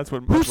 so that's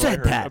what Who that's what I said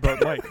heard that?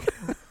 about Mike.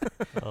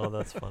 Oh,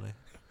 that's funny.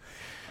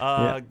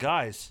 Yeah.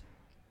 Guys,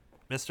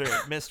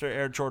 Mr.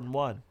 Air Jordan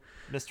 1,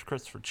 Mr.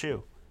 Christopher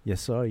Chu,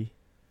 Yes, sorry.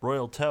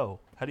 Royal Toe.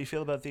 How do you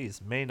feel about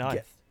these? May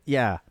 9th.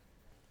 Yeah.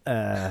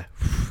 I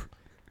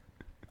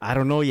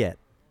don't know yet.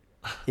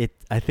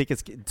 I think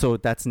it's so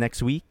that's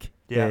next week.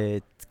 Yeah.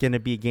 It's gonna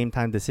be a game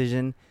time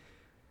decision.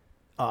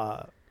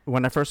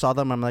 When I first saw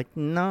them, I'm like,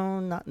 no,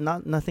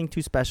 not nothing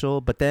too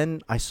special. But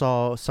then I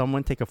saw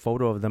someone take a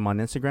photo of them on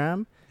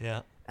Instagram,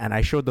 Yeah. and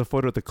I showed the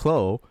photo to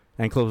Chloe,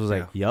 and Chloe was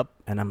like, Yeah. "Yup,"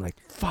 and I'm like,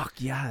 "Fuck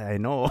yeah, I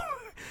know."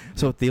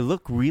 So they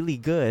look really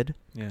good.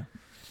 Yeah.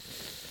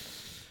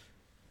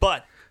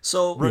 But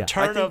So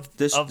return I of think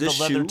this the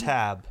leather shoe,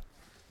 tab.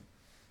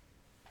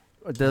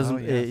 It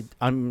doesn't. yes.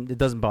 It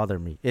doesn't bother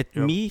me. Yep.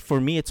 For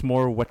me, it's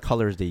more what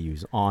colors they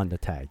use on the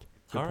tag.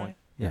 All point. right.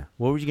 Yeah.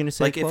 What were you gonna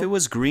say? like if Chloe? it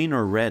was green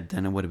or red,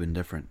 then it would have been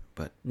different.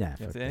 But yeah.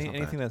 Yeah, fuck if it.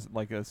 anything that's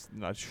like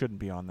shouldn't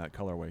be on that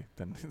colorway,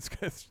 then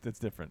it's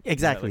different.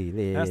 Exactly.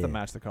 It has to Yeah.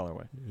 match the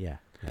colorway. Yeah.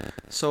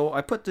 so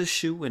I put this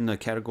shoe in the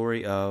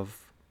category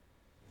of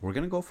we're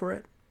gonna go for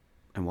it,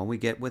 and when we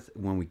get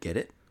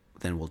it,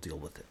 then we'll deal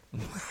with it.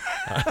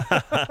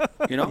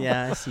 You know?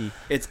 Yeah, I see.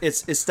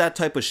 It's that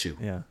type of shoe.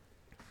 Yeah.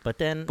 But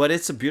then, But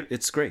it's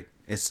it's great.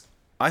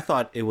 I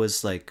thought it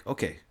was like,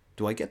 okay,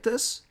 do I get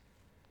this?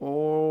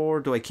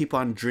 Or do I keep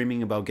on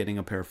dreaming about getting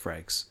a pair of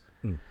frags?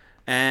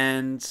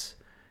 And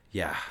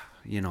yeah,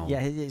 you know.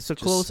 yeah, so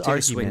just close take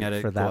a swing argument at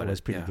it, for go that at was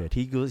it, pretty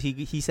yeah. good.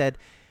 He said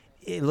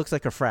it looks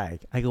like a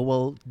frag. I go,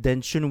 well,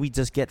 then shouldn't we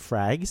just get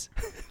frags?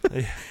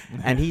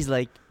 And he's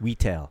like,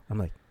 retail. I'm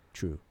like,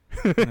 true.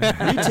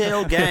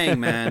 Retail gang,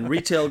 man.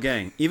 Retail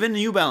gang. Even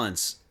New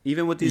Balance,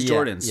 even with these Yeah,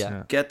 Jordans,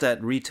 yeah. get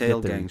that retail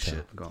Get the gang retail.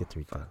 shit. Go. Get the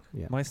retail.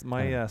 Yeah.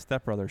 My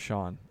stepbrother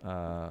Sean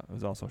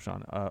was also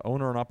Sean,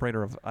 owner and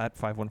operator of at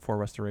 514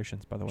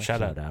 Restorations, by the way.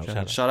 Shout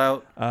out. Shout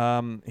out.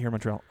 Here in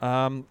Montreal.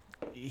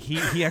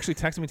 He actually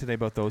texted me today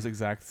about those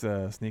exact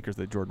sneakers,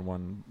 the Jordan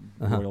 1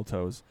 Uh-huh. Royal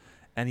Toes,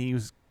 and he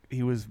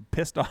was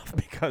pissed off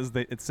because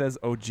it says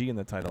OG in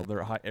the title.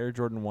 They're Air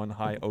Jordan 1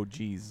 High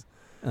OGs.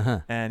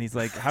 Uh-huh. And he's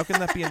like, how can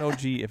that be an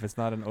OG if it's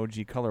not an OG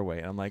colorway?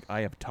 And I'm like,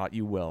 I have taught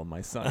you well,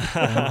 my son.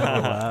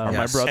 Wow. Or my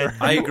Yes. brother.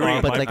 I agree.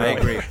 But like- I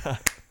agree.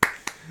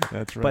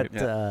 That's right.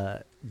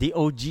 But the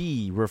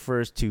OG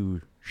refers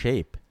to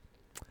shape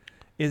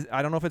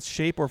I don't know if it's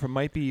shape or if it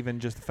might be even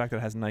just the fact that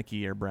it has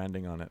Nike Air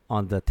branding on it.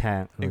 on the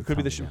tag. It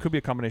could be could be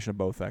a combination of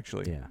both,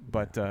 actually. Yeah.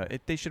 But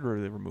they should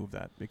really remove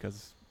that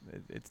because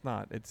it's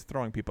not. It's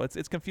throwing people.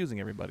 It's confusing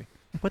everybody.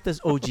 What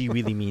does OG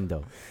really mean,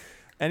 though?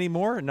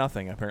 Anymore?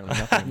 Nothing. Apparently,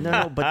 nothing.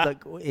 No, but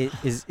like,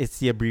 it's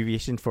the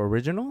abbreviation for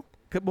original.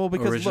 Well,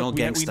 because Original look,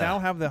 we gangsta. now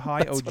have the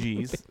high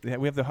OGs. Yeah,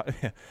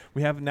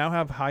 we have now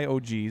have high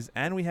OGs,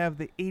 and we have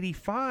the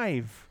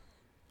 85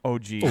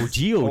 OGs.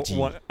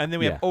 OG. And then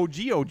we have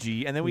Yeah.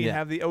 OG, and then we Yeah.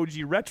 have the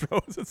OG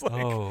retros. It's like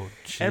Oh,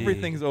 gee.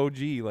 everything's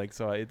OG. Like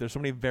there's so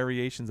many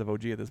variations of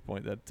OG at this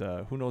point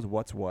that who knows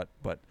what's what.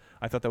 But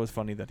I thought that was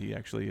funny that he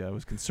actually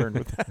was concerned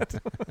with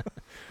that.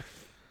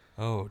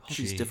 Oh, All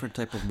gee. these different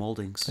type of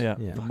moldings. Yeah,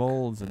 Yeah. the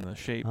molds and the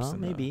shapes Oh,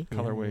 and maybe the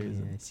colorways. Yeah,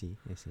 and- I see.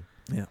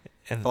 yeah.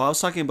 And Oh, I was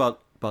talking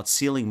about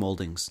ceiling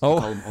moldings. Oh.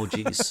 They call them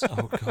OGs.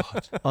 oh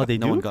god. Oh, they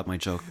No do. one got my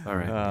joke. All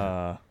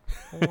right.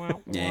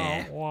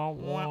 Yeah.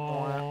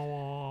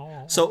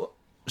 So So,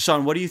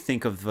 Sean, what do you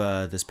think of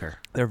this pair?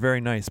 They're very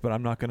nice, but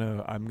I'm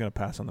gonna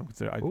pass on them.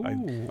 'Cause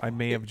I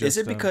may have just. Is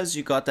it because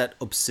you got that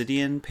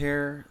obsidian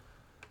pair?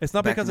 It's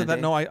not back because in of the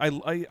that. day?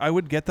 No, I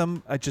would get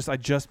them. I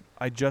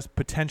just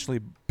potentially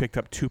picked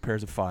up 2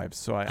 pairs of 5s,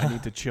 so I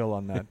need to chill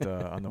on that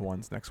on the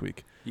ones next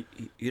week.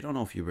 You don't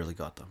know if you really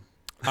got them.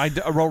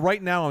 Well,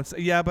 right now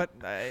but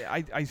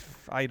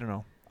I don't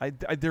know.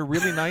 They're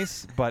really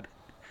nice, but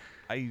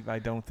I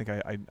don't think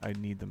I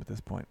need them at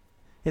this point.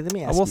 Hey, let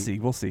me ask We'll you. see.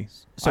 We'll see.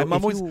 So I'm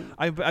if always you-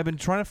 I've been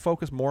trying to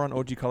focus more on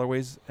OG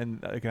colorways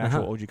and like an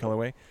actual OG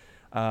colorway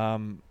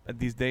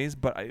these days,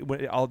 but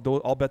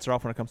all bets are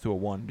off when it comes to a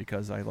 1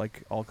 because I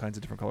like all kinds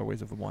of different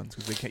colorways of the 1s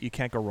because you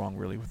can't go wrong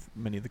really with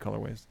many of the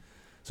colorways.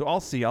 So I'll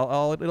see.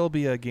 It'll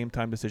be a game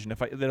time decision.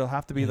 It'll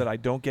have to be that I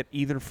don't get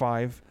either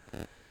 5,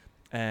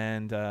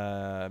 and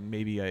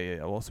maybe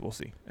we'll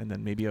see, and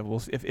then maybe we'll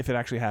see if it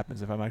actually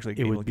happens. If I'm actually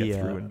able to would get be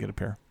through and get a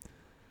pair.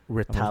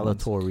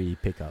 retaliatory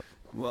pickup.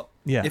 Well,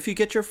 Yeah. if you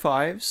get your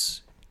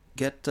 5s,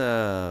 get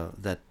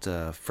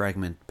that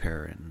fragment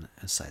pair in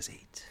a size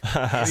 8.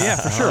 Yeah,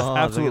 for sure. Oh, look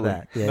at Absolutely.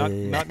 that. Yeah, not, yeah,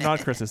 yeah. not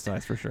Chris's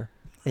size for sure.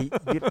 Hey,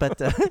 but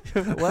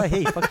well,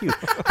 hey, fuck you.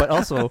 But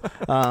also,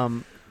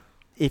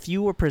 if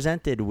you were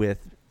presented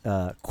with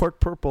court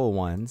purple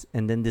ones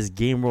and then this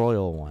game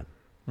royal one,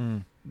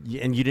 and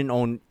you didn't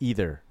own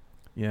either,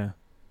 Yeah.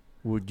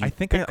 would you? I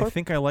think pick I court?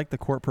 think I like the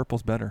court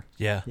purples better.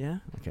 yeah. Yeah.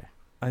 Okay.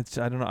 I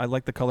don't know. I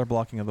like the color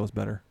blocking of those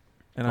better.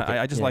 And Okay,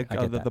 I just yeah, like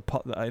I get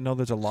I know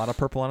there's a lot of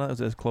purple on it,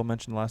 as Chloe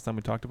mentioned last time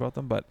we talked about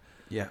them, but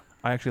Yeah.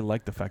 I actually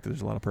like the fact that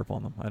there's a lot of purple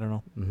on them. I don't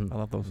know. Mm-hmm. I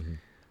love those. Mm-hmm.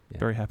 Yeah.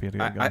 Very happy to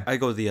get I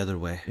go the other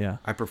way. Yeah.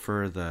 I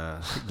prefer the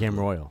Game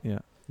royal. Yeah.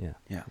 Yeah.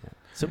 Yeah.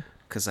 So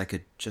Because I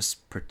could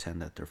just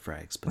pretend that they're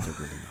frags, but they're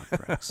really not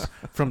frags.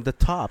 from the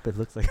top, it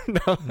looks like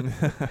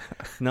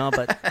no,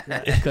 but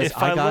because If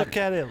I got look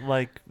at it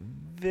like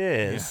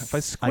this, If I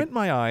squint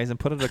my eyes and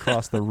put it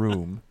across the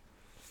room,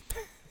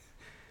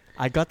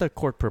 I got the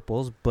court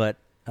purples, but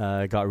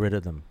got rid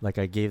of them. Like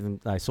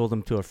I sold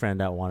them to a friend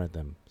that wanted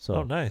them. So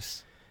oh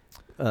nice.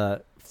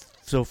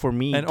 So for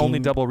me, and only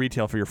double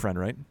retail for your friend,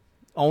 right?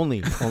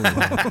 only,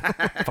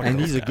 and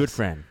he's a good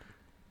friend.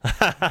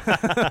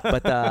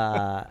 But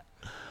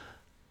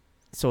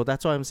so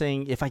that's why I'm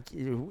saying,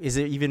 is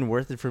it even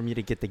worth it for me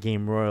to get the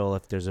game royal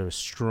if there's a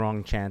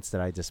strong chance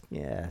that I just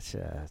get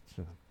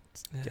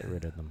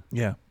rid of them?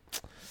 Yeah.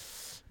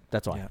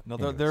 That's why. Yeah. No,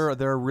 Anyways.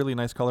 they're a really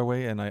nice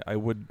colorway, and I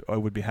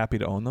would be happy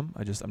to own them.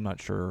 I'm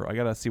not sure. I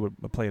gotta see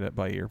play it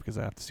by ear because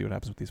I have to see what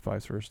happens with these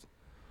 5s first.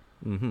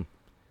 Mm-hmm.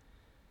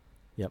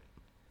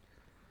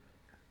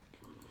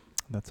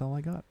 That's all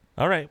I got.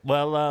 All right.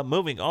 Well,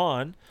 moving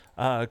on.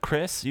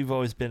 Chris, you've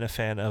always been a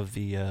fan of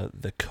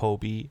the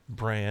Kobe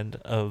brand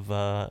of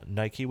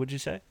Nike. Would you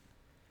say?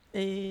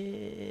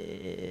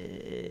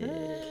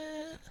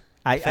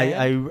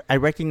 I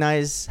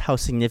recognize how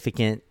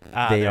significant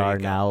they there are you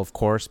go. now, of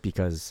course,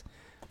 because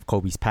of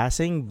Kobe's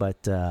passing. But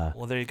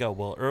Well, there you go.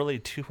 Well, early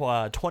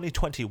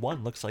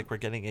 2021 looks like we're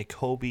getting a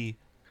Kobe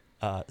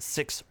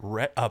 6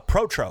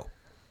 Protro.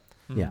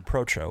 Yeah.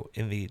 Protro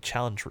in the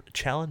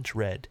challenge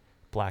red,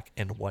 black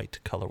and white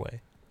colorway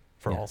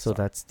for all. so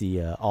that's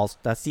the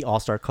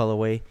All-Star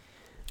colorway.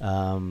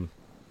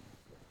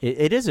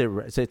 It is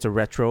it's a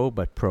retro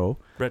but pro.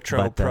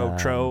 Retro but,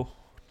 Protro.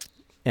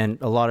 And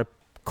a lot of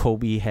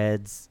Kobe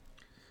heads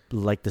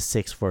like the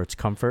 6 for its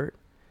comfort.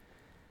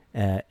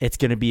 It's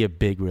gonna be a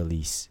big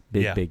release,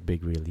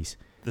 big release.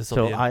 This will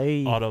so be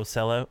an auto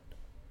sellout.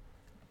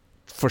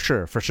 For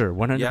sure,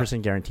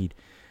 100% guaranteed.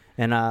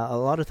 And a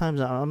lot of times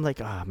I'm like,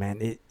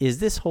 man, is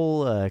this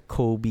whole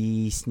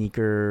Kobe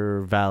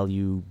sneaker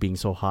value being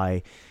so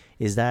high,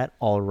 is that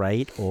all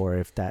right? Or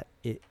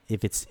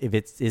is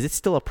it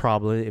still a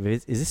problem?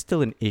 Is it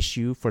still an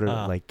issue for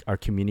like our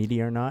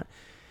community or not?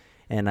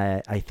 And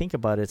I think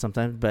about it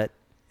sometimes,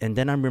 and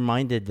then I'm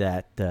reminded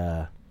that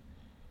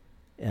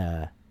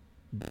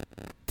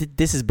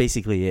this is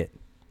basically it.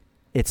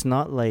 It's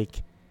not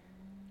like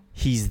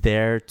he's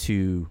there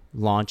to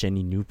launch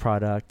any new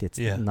product. It's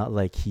not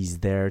like he's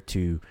there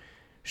to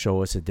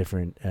show us a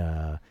different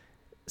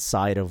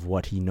side of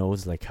what he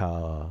knows, like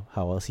how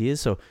else he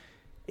is. So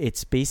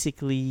it's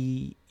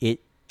basically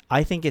it.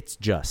 I think it's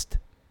just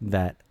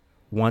that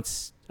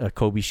once a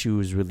Kobe shoe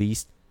is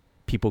released,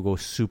 people go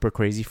super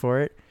crazy for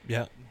it.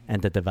 Yeah.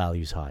 And that the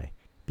value's high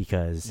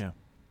because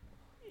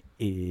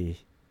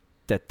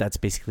that's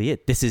basically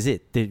it. This is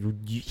it.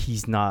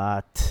 He's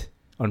not,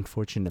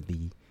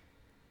 unfortunately,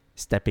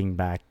 stepping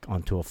back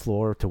onto a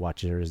floor to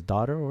watch his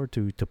daughter or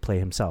to play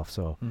himself.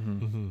 So,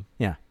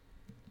 yeah,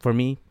 for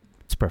me,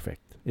 it's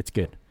perfect. It's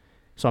good.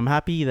 So I'm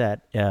happy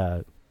that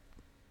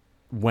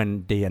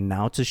when they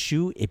announce a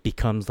shoe, it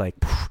becomes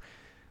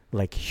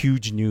like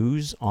huge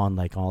news on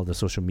like all the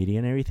social media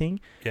and everything.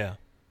 Yeah.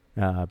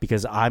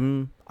 Because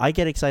I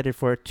get excited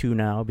for it too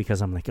now,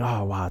 because I'm like,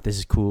 oh wow, this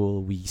is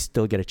cool. We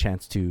still get a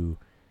chance to,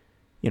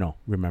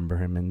 remember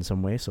him in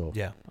some way. So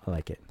Yeah. I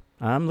like it.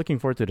 I'm looking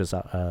forward to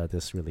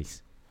this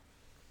release.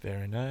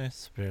 Very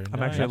nice. Very nice.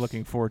 I'm actually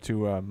looking forward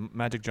to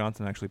Magic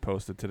Johnson actually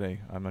posted today.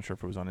 I'm not sure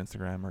if it was on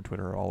Instagram or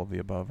Twitter or all of the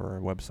above or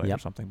a website or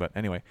something. But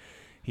anyway,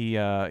 he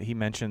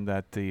mentioned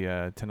that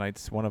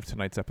one of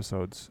tonight's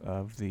episodes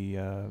of the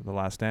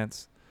Last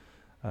Dance,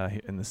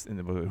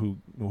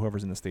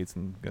 whoever's in the States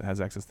and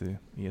has access to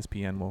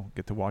ESPN will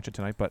get to watch it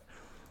tonight. But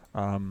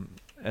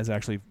as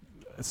actually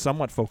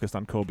somewhat focused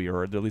on Kobe,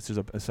 or at least there's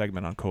a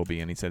segment on Kobe,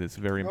 and he said it's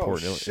very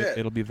important.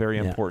 It'll be very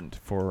important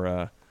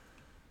for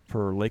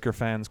Laker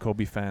fans,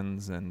 Kobe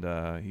fans, and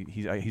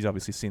he's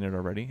obviously seen it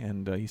already,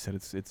 and he said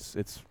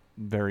it's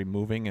very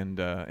moving and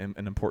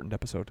an important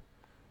episode.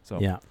 So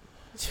yeah,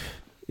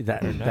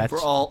 that's for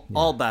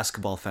all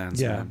basketball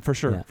fans. Yeah, man. for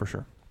sure, Yeah. for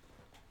sure.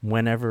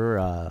 Whenever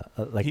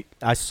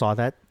I saw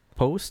that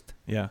post,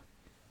 Yeah,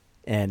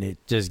 and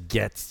it just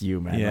gets you,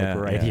 man, Yeah,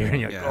 like right yeah, here,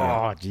 and you're yeah.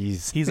 like, oh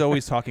jeez. he's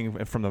always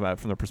talking from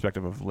the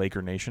perspective of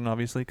Laker Nation,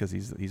 obviously, because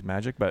he's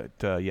Magic. But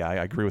I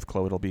agree with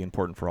Chloe. It'll be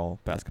important for all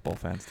basketball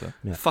fans to.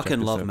 Yeah. Fucking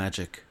this love out.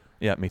 Magic.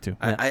 Yeah, me too.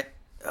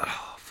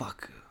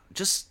 Fuck.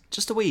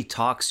 Just the way he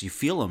talks, you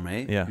feel him,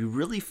 right? Yeah. You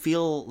really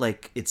feel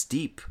like it's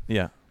deep.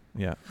 Yeah.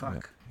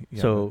 Fuck.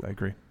 Yeah, So- I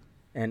agree.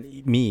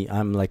 And me,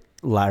 I'm like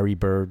Larry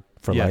Bird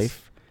for Yes.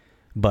 life.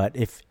 But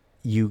if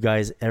you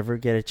guys ever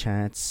get a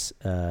chance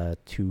to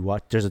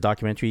watch, there's a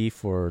documentary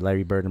for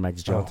Larry Bird and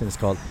Magic Johnson. It's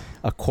called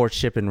A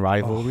Courtship and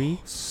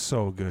Rivalry.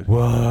 So good.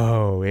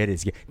 Whoa, it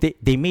is good.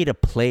 They made a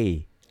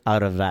play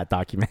out of that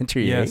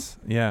documentary. Yes.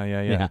 Eh? Yeah.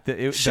 Yeah.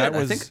 Shit, That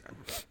was.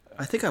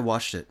 I think I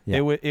watched it.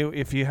 Yeah.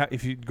 If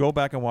you go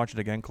back and watch it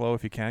again, Chloe,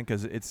 if you can,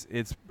 because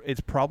it's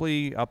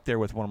probably up there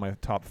with one of my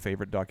top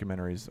favorite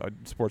documentaries,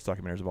 sports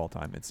documentaries of all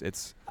time.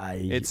 It's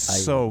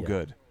so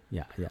good.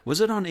 Yeah.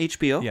 Was it on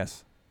HBO?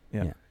 Yes.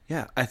 Yeah. Yeah.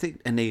 Yeah, I think,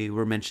 and they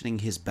were mentioning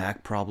his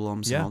back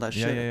problems and all that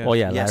shit. Yeah. Oh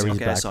yeah, Yes, Larry's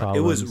okay, I back saw it.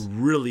 problems. It was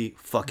really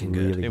fucking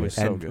good. Really It was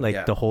good. so And good. like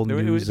Yeah. the whole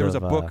There news was a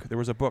of, book. There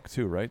was a book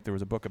too, right? There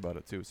was a book about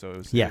it too. So it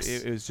was. Yes.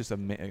 It was just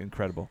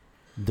incredible.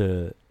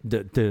 the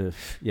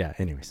yeah.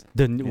 Anyways,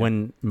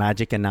 when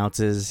Magic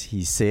announces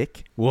he's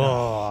sick. Whoa,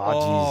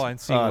 Oh, jeez. and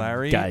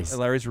seeing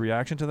Larry's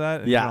reaction to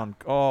that. And Yeah.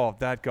 going,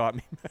 that got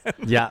me.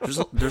 Yeah.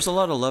 There's a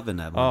lot of love in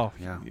that one. Oh,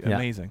 yeah.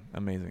 amazing.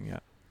 Yeah.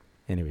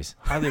 Anyways,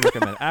 Highly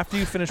recommend. After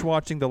you finish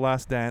watching The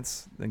Last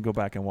Dance, then go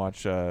back and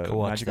watch, watch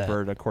Magic that.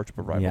 Bird, A Courtship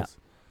of Rivals.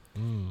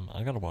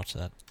 I gotta watch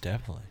that,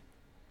 definitely.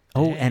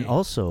 oh, and Dang.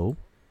 also,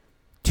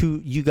 to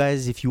you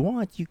guys, if you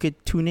want, you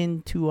could tune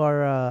in to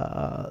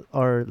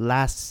our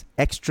last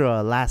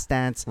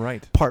Dance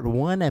Right. Part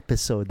 1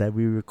 episode that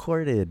we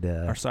recorded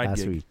Our side last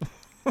gig. week.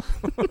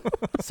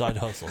 Side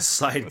hustle.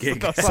 Side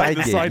gig. Side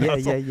gig. Side Yeah,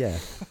 hustle.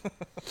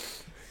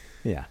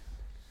 yeah.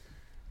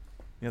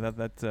 Yeah,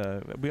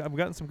 I've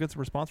gotten some good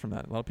response from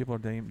that. A lot of people are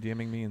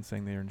DMing me and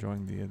saying they're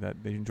enjoying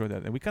that they enjoyed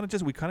that, and we kind of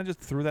just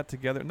threw that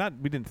together.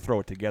 We didn't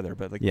throw it together,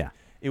 but like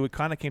it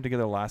kind of came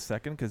together last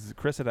second because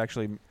Chris had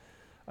actually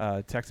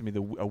texted me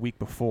a week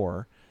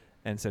before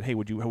and said, "Hey,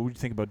 what would you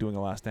think about doing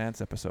a Last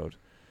Dance episode?"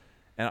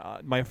 And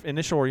my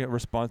initial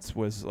response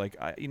was like,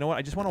 you know what?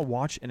 I just want to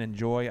watch and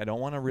enjoy. I don't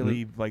want to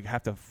really like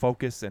have to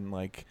focus and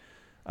like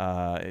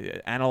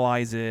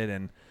analyze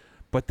it.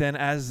 But then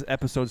as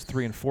episodes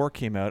 3 and 4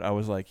 came out, I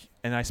was like,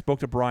 and I spoke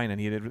to Brian,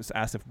 and he had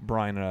asked if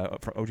Brian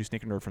from OG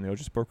Sneaker Nerd from the OG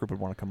Sport Group would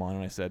want to come on,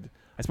 and I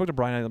spoke to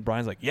Brian, and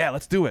Brian's like, yeah,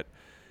 let's do it.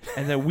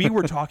 And then we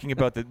were talking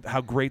about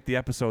how great the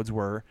episodes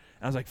were,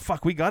 and I was like,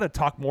 fuck, we got to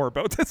talk more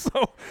about this.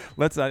 So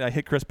I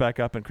hit Chris back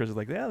up, and Chris was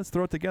like, yeah, let's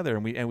throw it together,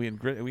 and we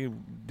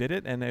did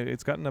it, and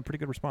it's gotten a pretty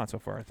good response so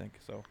far, I think.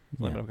 So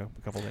let me know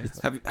a couple days.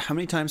 How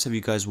many times have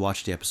you guys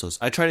watched the episodes?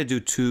 I try to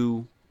do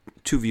two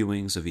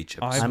viewings of each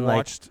episode. I've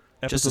watched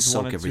just to episodes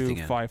soak 1 and 2 everything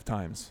in. 5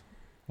 times.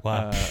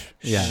 Wow.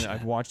 Yeah. And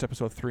I've watched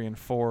episode 3 and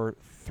 4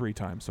 3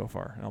 times so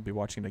far, and I'll be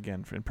watching it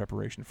again in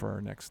preparation for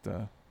our next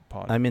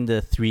pod. I'm in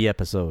the 3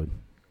 episode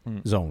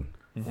zone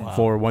Wow.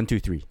 for 1, 2,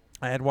 3.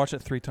 I had watched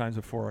it 3 times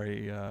before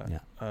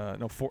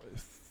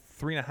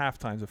 3.5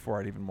 times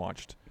before I'd even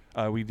watched.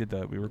 We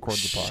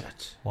recorded the pod.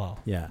 Shit. Wow.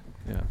 Yeah.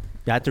 Yeah.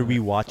 You had to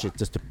rewatch it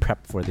just to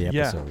prep for the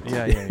episode.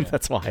 Yeah.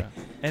 That's why. Yeah.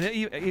 And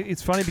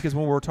it's funny because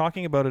when we were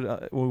talking about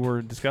it, when we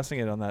were discussing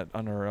it on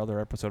our other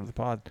episode of the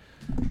pod,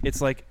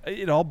 it's like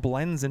it all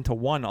blends into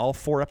one. All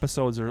 4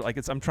 episodes are like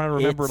I'm trying to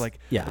remember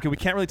okay, we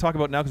can't really talk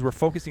about it now because we're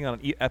focusing on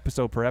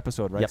episode per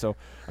episode, right? Yep. So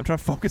I'm trying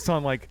to focus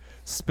on like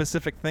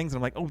specific things, and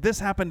I'm like, oh, this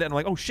happened, and I'm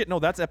like, oh shit, no,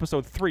 that's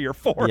episode 3 or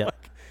 4. Yeah. Like,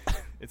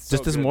 it's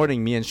Just so this good.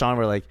 morning, me and Sean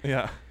were like,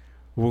 Yeah.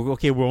 we're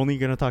only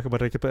going to talk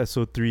about like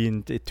episode 3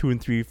 and 2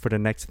 and 3 for the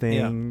next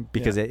thing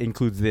because it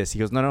includes this. He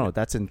goes, no,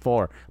 that's in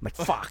 4. I'm like,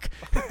 fuck.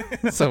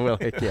 So we're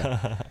like,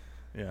 yeah.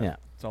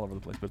 It's all over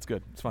the place, but it's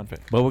good. It's fun.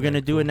 But we're gonna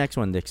do a next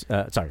one.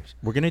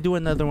 We're gonna do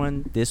another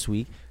one this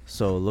week.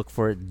 So look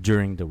for it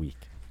during the week.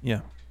 Yeah.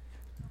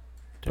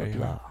 There you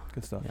go.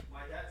 Good stuff. Yeah.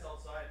 My dad's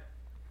outside.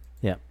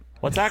 Yeah.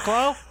 What's that,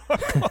 Chloe?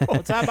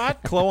 What's that, bud?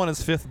 Chloe on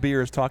his 5th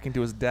beer is talking to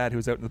his dad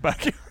who's out in the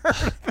backyard.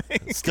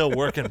 Still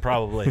working,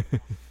 probably.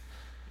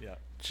 Yeah.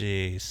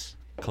 Jeez.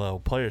 Chloe,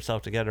 pull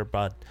yourself together,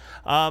 bud.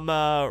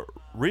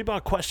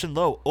 Reebok Question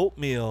Low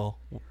Oatmeal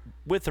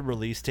with a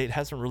release date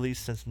hasn't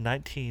released since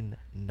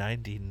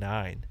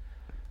 1999.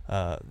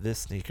 This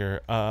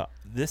sneaker.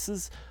 This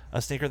is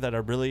a sneaker that I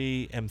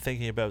really am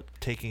thinking about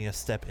taking a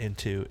step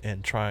into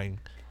and trying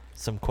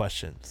some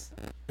questions.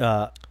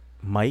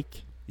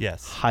 Mike,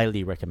 Yes.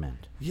 highly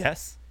recommend.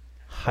 Yes.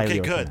 Highly Okay,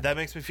 recommend. good. That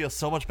makes me feel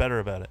so much better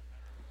about it.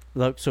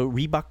 Look, so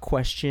Reebok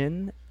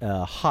Question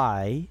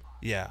High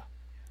Yeah.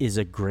 is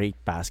a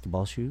great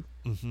basketball shoe.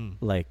 Mm-hmm.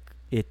 Like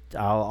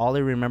all I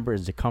remember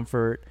is the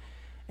comfort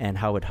and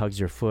how it hugs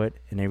your foot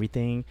and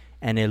everything,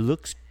 and it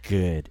looks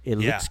good. It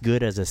Yeah. looks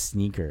good as a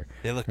sneaker.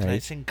 They look Right.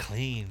 nice and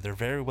clean. They're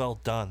very well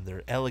done.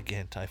 They're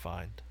elegant, I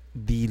find.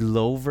 The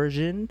low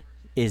version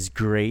is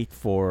great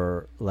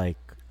for like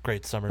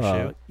Great summer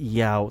shoe.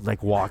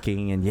 like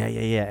walking and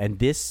and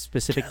this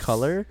specific Yes.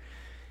 color,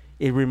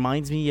 it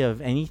reminds me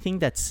of anything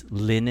that's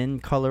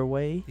linen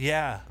colorway.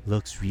 Yeah.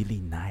 Looks really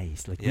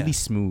nice, like Yeah. really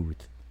smooth.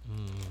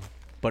 Mm.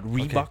 But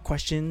Reebok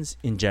Questions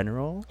in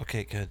general,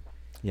 Okay, good.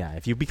 yeah,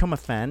 if you become a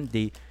fan,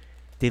 they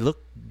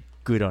look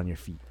good on your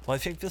feet. Well, I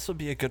think this would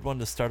be a good one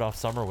to start off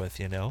summer with,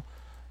 you know?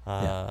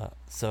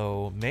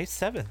 So May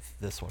 7th,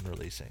 this one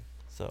releasing.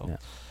 So Yeah.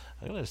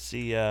 I'm going to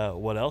see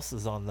what else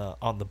is on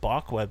the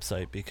Bach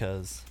website,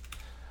 because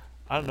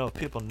I don't know if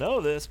people know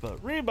this, but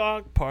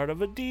Reebok, part of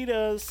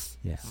Adidas.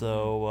 Yeah.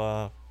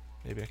 So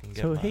maybe I can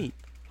get So my- hey,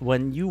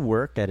 when you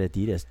work at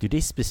Adidas, do they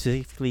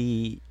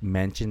specifically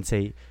mention,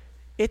 say,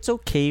 it's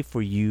okay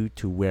for you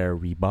to wear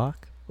Reebok,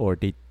 or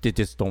they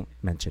just don't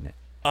mention it?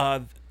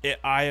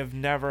 I have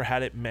never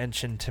had it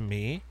mentioned to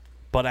me,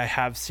 but I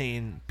have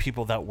seen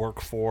people that work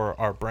for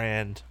our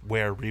brand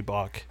wear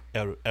Reebok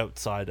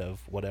outside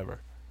of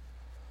whatever,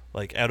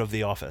 like out of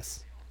the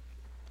office.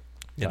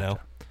 You know,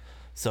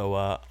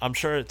 so I'm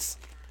sure it's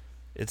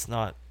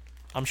not.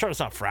 I'm sure it's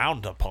not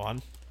frowned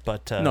upon,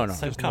 but No,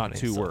 same just not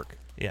company, to so- work.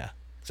 Yeah,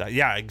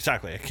 yeah,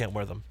 exactly. I can't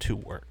wear them to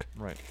work.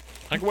 Right.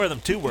 I can wear them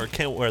to work.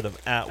 Can't wear them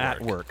at work.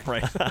 At work.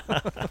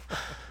 Right.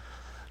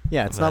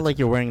 Yeah, it's not like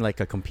you're wearing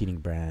like a competing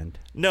brand.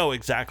 No,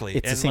 exactly.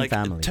 It's the and same like,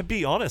 family. To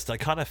be honest, I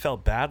kind of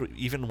felt bad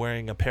even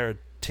wearing a pair of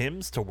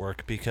Tims to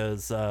work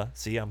because,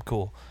 see, I'm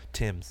cool.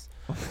 Tims.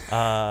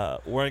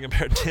 Wearing a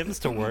pair of Tims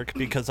to work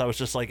because I was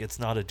just like, it's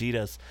not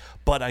Adidas.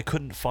 But I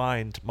couldn't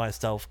find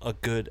myself a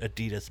good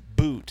Adidas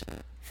boot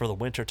for the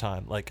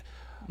wintertime. Like,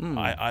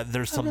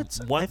 there's some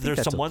that's- I one, think there's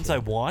that's some ones I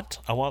okay. want.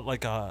 I want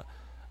like a,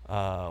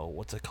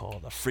 what's it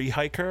called? A free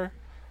hiker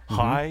Mm-hmm.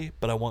 high,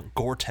 but I want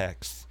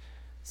Gore-Tex.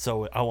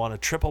 So I want a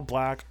triple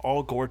black,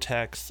 all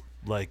Gore-Tex,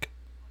 like,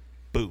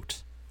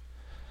 boot.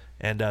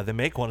 And they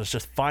make one. It's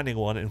just finding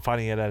one and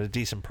finding it at a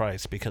decent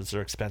price because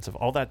they're expensive.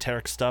 All that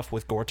Terex stuff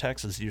with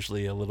Gore-Tex is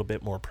usually a little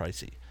bit more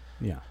pricey.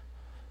 Yeah.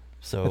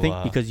 So I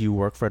think because you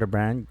work for the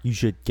brand, you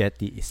should get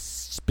the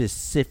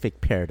specific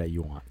pair that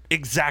you want.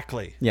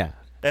 exactly. Yeah.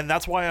 And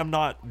that's why I'm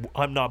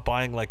not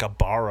buying like a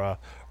Barra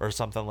or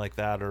something like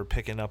that, or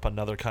picking up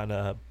another kind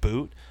of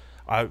boot.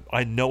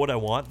 I know what I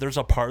want. There's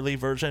a Parley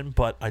version,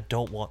 but I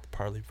don't want the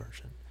Parley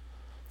version.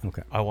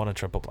 Okay. I want a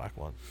triple black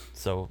one.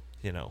 So,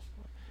 you know,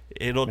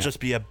 it'll just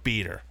be a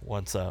beater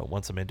once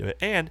I'm into it.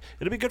 And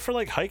it'll be good for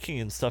like hiking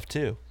and stuff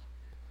too.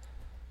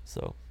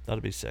 So,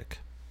 that'll be sick.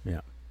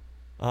 Yeah.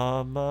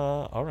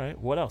 All right.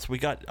 What else? We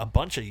got a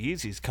bunch of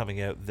Yeezys coming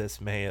out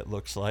this May, it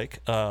looks like.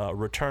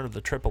 Return of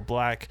the Triple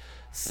Black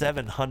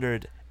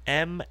 700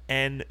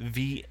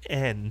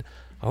 MNVN.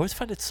 I always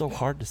find it so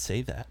hard to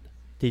say that.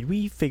 Did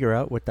we figure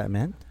out what that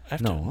meant? I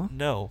have No. to, huh?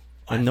 no.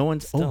 And no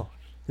one's still.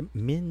 the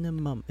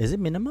minimum. Is it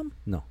minimum?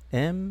 No.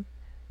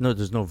 No,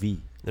 there's no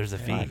V. There's a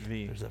V. Yeah,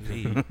 V. There's a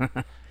V.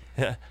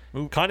 Yeah.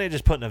 Kanye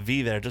just putting a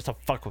V there just to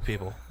fuck with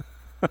people.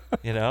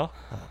 You know?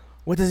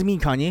 What does it mean,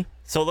 Kanye?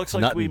 So it looks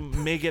like we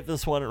Nothing. may get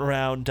this one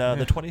around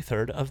the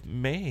 23rd of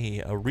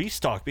May. A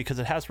restock because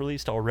it has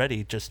released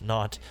already, just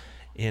not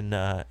in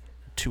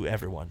to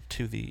everyone,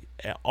 to the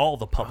all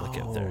the public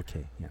out there.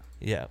 Okay. Yeah.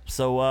 Yeah.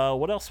 So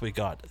what else we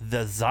got?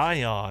 The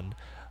Zion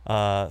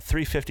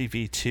 350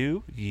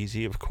 V2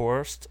 Yeezy, of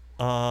course.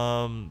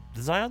 The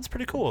Zion's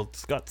pretty cool.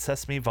 It's got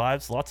Sesame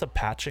vibes, lots of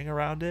patching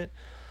around it.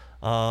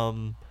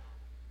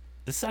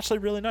 This is actually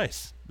really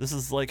nice. This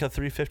is like a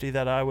 350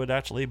 that I would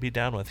actually be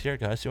down with. Here,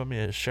 guys, you want me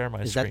to share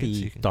my Is screen that so the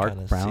you can dark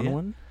kinda see brown it?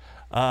 one?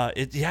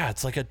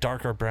 It's like a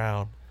darker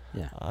brown.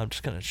 Yeah. I'm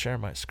just gonna share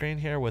my screen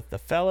here with the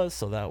fellas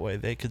so that way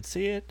they could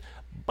see it.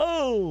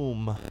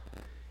 Boom.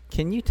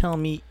 Can you tell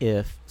me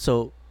if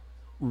so?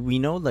 We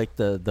know like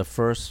the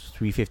first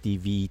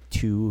 350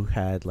 V2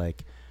 had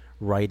like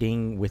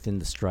writing within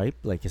the stripe,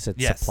 like it said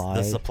Yes, supply,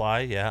 the supply.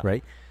 Yeah.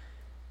 right?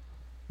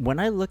 When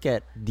I look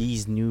at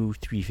these new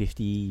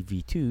 350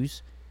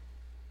 V2s,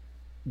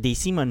 they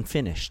seem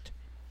unfinished.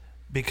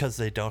 Because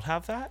they don't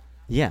have that?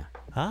 Yeah,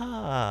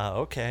 Ah,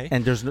 okay.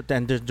 and there's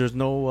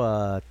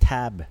no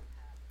tab.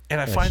 And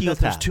I find heel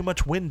that there's tab. too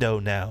much window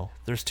now.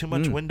 There's too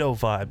much window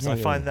vibes. Yeah, I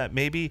yeah, find yeah. that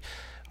maybe,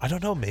 I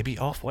don't know, maybe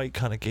Off-White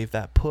kind of gave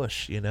that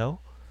push, you know?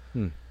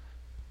 Hmm.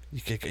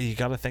 You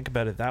got to think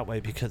about it that way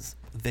because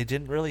they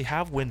didn't really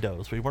have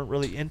windows. We weren't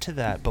really into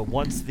that. But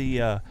once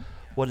the,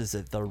 what is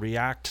it, the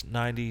React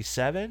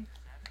 97?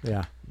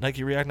 Yeah.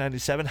 Nike React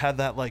 97 had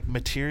that like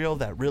material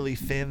that really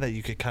thin that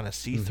you could kind of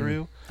see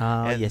through.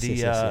 And yes, the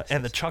yes.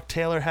 and the Chuck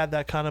Taylor had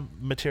that kind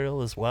of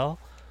material as well.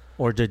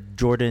 Or the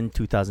Jordan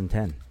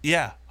 2010.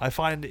 Yeah, I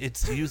find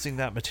it's using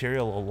that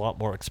material a lot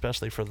more,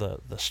 especially for the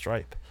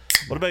stripe.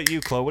 What about you,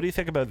 Chloe? What do you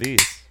think about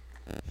these?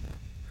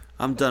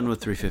 I'm done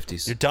with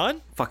 350s. You're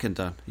done? Fucking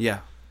done. Yeah.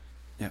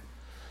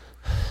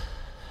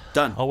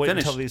 Done. I'll wait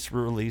Finished. until these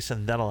release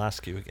and then I'll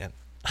ask you again.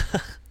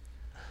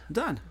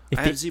 Done. If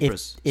I they, have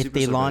zebras. If Zebras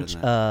they are better launch,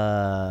 than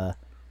that.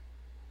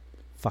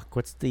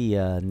 what's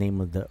the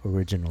name of the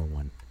original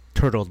one?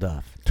 Turtle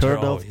Dove.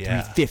 Turtle Dove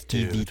yeah,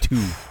 350 dude.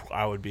 V2.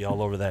 I would be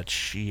all over that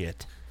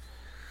shit.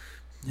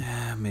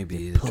 Yeah,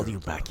 maybe. Pull you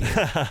back in.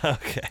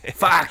 Okay.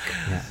 Fuck.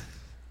 Yeah.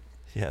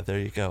 Yeah, there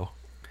you go.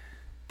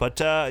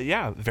 But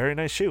yeah, very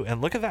nice shoe.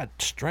 And look at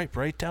that stripe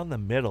right down the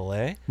middle,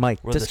 eh? Mike,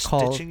 Where just the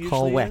call stitching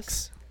call usually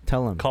Wex.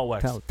 Tell him. Call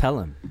Wex. Tell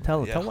him.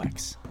 Tell Yeah.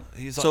 Wex.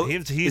 He's So, on,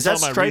 is he's that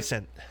on my stripe-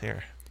 recent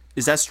here.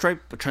 Is that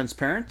stripe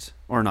transparent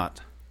or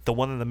not? The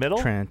one in the middle?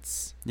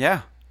 Trans.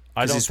 Yeah.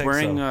 I 'Cause don't he's think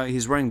wearing, so.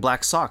 He's wearing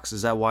black socks.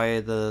 Is that why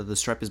the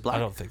stripe is black? I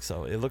don't think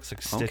so. It looks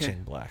like stitching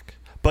Okay. black.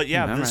 But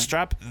yeah, the alright.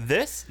 strap,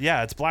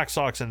 yeah, it's black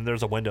socks and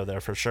there's a window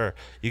there for sure.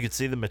 You can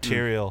see the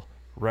material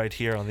right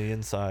here on the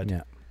inside.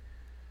 Yeah.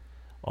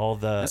 All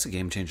the That's a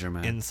game changer,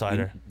 man.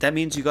 Insider. That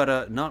means you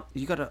gotta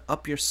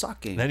up your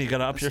sock game. then you got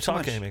to up That's your too sock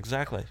much. game,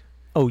 exactly.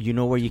 Oh, you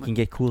know where you can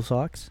get cool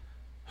socks?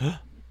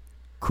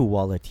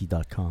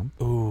 Coolwallet.com.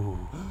 Ooh.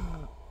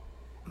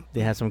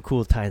 They have some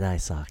cool tie-dye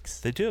socks.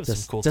 They do have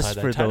Just, some cool just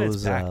tie-dye. for Tie-dye's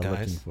those back, looking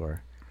guys.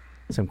 for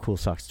some cool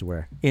socks to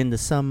wear in the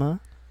summer.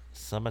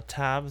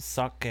 Summertime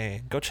sock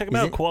game. Go check them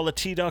Is out. it-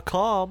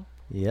 Quality.com.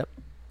 Yep.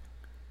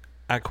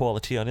 At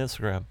Quality on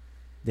Instagram.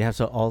 They have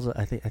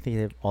I think they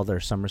have all their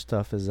summer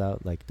stuff is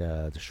out, like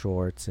the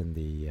shorts and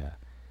the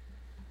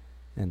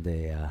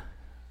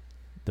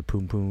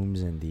poom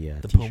pooms and the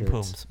The t-shirts, poom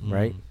pooms.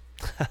 right?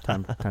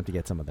 time to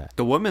get some of that.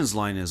 The women's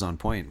line is on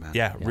point, man.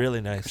 Yeah, Yeah. really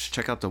You nice. should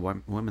check out the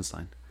women's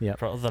line. Yep.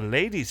 For all the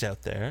ladies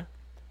out there,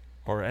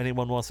 or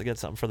anyone wants to get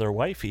something for their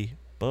wifey,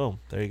 boom,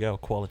 there you go,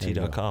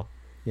 quality.com.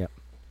 Yep.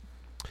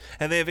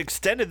 And they have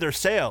extended their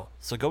sale,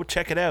 so go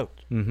check it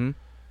out. Mm-hmm.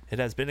 It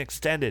has been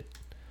extended.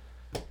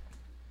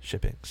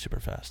 Shipping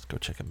super fast. Go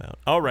check them out.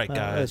 All right,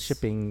 guys.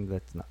 Shipping,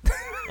 that's not.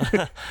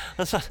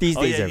 That's not, These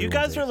oh, days yeah, you everyone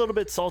guys are a does. little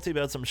bit salty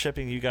about some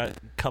shipping you got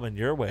coming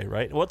your way,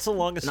 right? What's the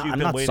longest No, you've I'm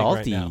been not waiting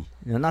salty. right now?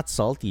 No, not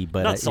salty,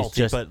 but Not it's salty,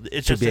 just but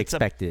it's to just be it's a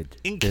expected.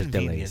 There's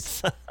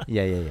delays. Inconvenience.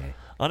 Yeah.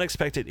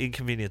 Unexpected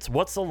inconvenience.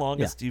 What's the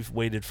longest you've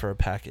waited for a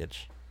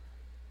package?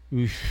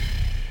 It's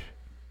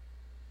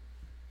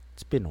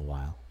been a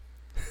while.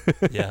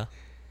 Yeah.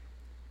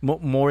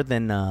 More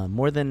than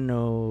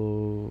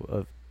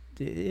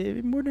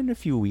a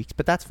few weeks,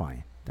 but that's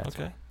fine. That's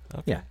Okay. fine.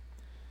 Okay. Yeah.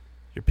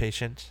 You're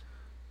patient.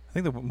 I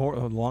think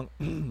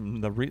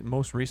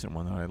most recent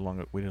one that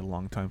I waited a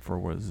long time for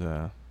was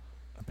a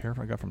pair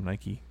I got from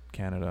Nike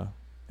Canada,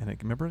 and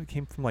remember it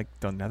came from like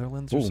the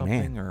Netherlands or Oh,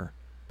 something, man. or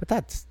But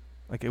that's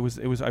like it was.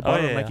 I bought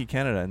it yeah, on Nike yeah.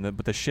 Canada, and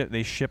but they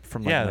ship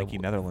from like Yeah, Nike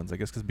Netherlands, I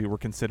guess, because we were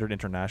considered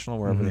international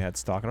wherever Mhm. they had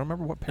stock. I don't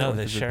remember what pair. No, it was.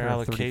 they Was it a share pair of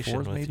allocation 34s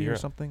with maybe or Europe.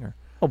 something, or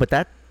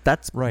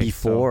that's Right, so-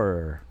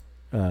 before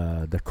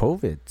the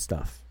COVID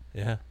stuff.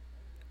 Yeah.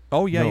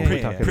 oh yeah, No, yeah, we're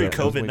yeah, talking yeah, about- yeah,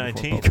 it was way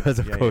Pre-COVID-19. before Because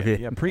of Yeah, COVID.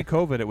 Yeah,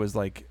 pre-COVID it was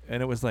like,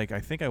 and it was like I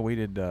think I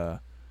waited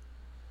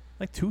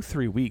like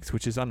 2-3 weeks,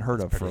 which is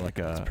unheard of for pretty- like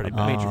that's a pretty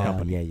major bad.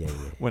 company. Yeah.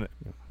 When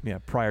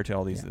prior to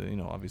all these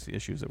Yeah. obviously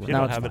issues that If were you Now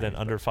don't it's have it in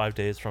fine. under 5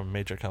 days from a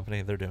major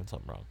company, they're doing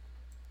something wrong.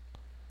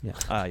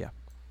 yeah.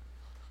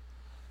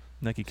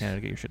 Nike Canada,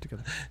 get your shit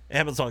together.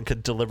 Amazon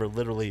could deliver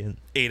literally in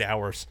 8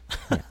 hours.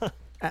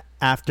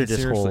 After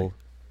this Seriously. whole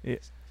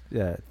It-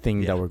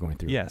 thing Yeah. that we're going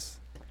through. yes.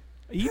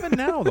 Even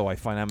now though, I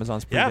find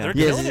Amazon's pretty Yeah, damn they're good.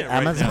 Yes, killing it right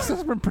Amazon's- now.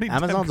 Amazon's been pretty damn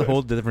Amazon's a good.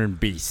 whole different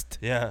beast.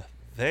 Yeah.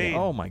 They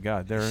Oh my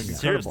god, they're incredible.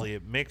 seriously,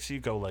 it makes you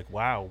go like,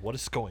 "Wow, what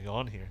is going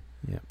on here?"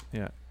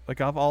 Yeah. Like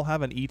I'll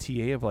have an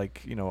ETA of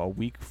like, a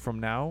week from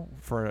now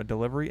for a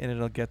delivery, and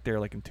it'll get there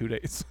like in 2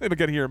 days. It'll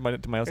get here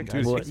to my house in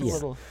 2 Guys, days. here's a yeah.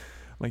 little,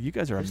 Like you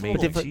guys are here's a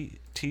amazing. little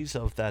tease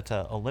of that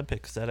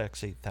Olympic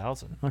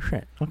ZX8000. Oh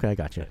shit. Okay, I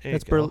got you. There you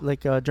That's go.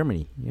 like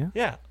Germany. Yeah.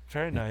 Yeah,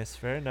 very nice,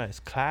 very nice,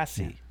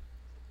 classy. Yeah.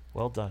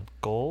 Well done,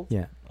 gold.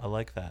 Yeah. I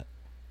like that.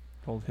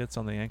 Hold hits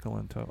on the ankle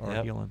and toe or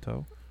Yep. heel and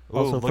toe. Ooh,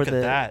 Also look for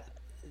at that.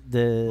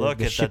 The Look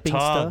the at the shipping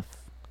tongue. stuff.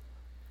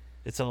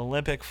 It's an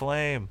Olympic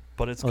flame,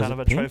 but it's Oh, is kind it of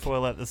a pink?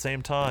 trefoil at the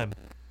same time.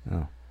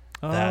 Oh,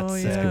 That's oh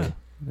it. yeah. good.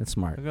 That's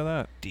smart. Look at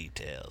that.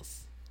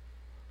 Details.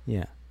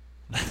 Yeah.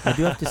 I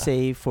do have to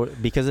say,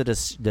 because of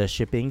the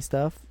shipping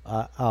stuff,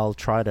 I'll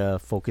try to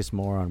focus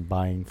more on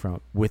buying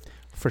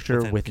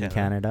within Within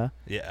Canada,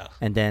 Yeah.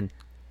 and then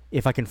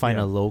if I can find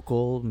Yeah. a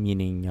local,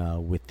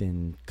 meaning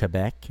within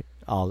Quebec,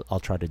 I'll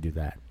try to do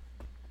that.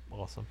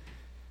 Awesome.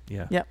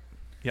 Yeah. Yep.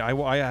 Yeah, I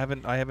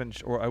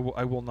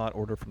will not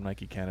order from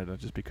Nike Canada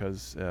just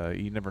because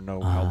you never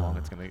know how long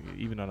it's gonna.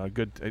 Even on a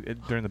good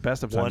during the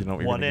best of times, you know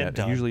what you're One gonna and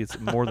get. done. Usually it's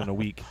more than a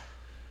week.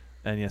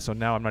 And yeah, so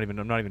now I'm not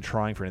even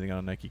trying for anything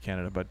on Nike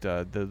Canada. But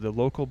the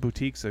local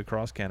boutiques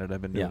across Canada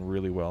have been doing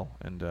really well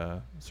and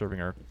serving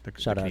the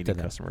Shout out to Canadian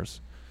them.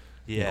 customers.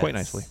 Yes. Quite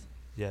nicely.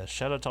 Yeah.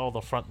 Shout out to all the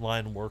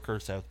frontline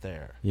workers out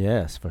there.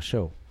 Yes, for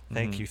sure.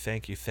 Thank you.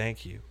 Thank you.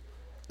 Thank you.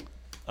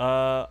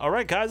 All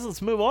right, guys,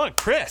 let's move on.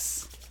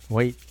 Chris,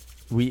 Wait,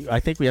 I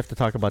think we have to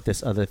talk about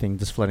this other thing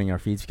just flooding our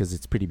feeds because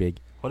it's pretty big.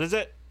 what is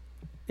it?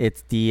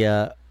 It's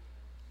the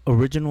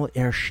original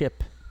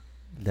airship.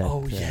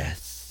 That,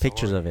 yes.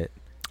 Pictures of it.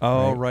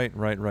 Oh,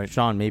 right.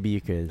 Sean, maybe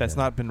you could. That's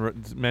not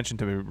been mentioned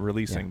to be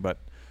releasing, but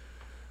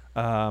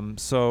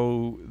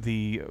so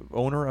the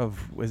owner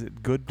of was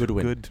it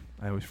Goodwin. Good?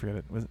 I always forget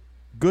it. Was it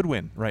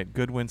Goodwin? Right,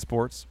 Goodwin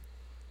Sports.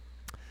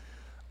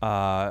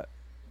 Before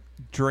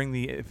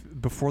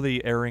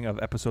the airing of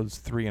episodes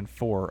 3 and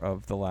 4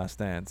 of The Last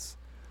Dance,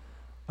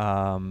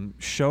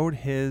 showed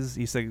his.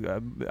 He said,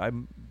 "I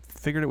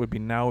figured it would be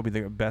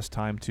the best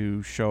time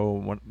to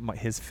show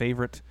his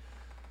favorite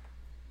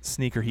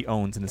sneaker he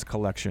owns in his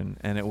collection,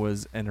 and it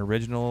was an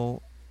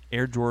original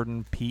Air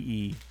Jordan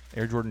PE,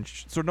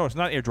 no, it's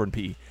not Air Jordan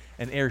PE,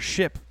 an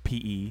Airship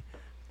PE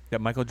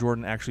that Michael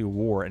Jordan actually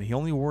wore, and he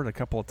only wore it a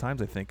couple of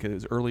times, I think. It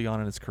was early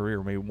on in his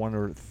career, maybe 1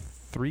 or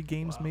 3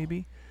 games,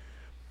 maybe.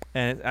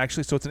 And it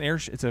actually, so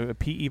it's a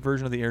PE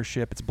version of the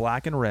Airship. It's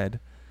black and red.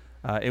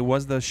 It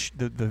was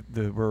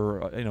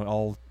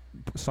all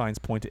signs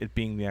point to it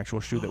being the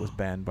actual shoe that was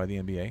banned by the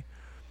NBA.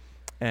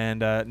 And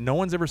no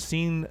one's ever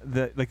seen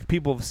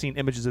people have seen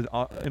images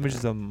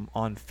of them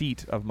on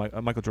feet of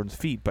Michael Jordan's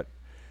feet, but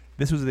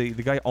this was the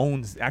guy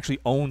actually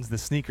owns the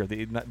sneaker,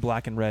 the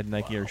black and red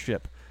Nike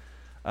Airship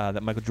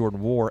that Michael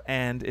Jordan wore,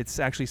 and it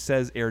actually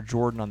says Air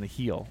Jordan on the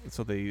heel.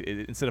 So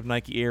instead of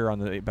Nike Air on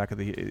the back of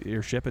the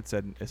Airship, it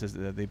says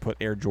they put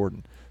Air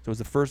Jordan. So it was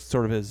the first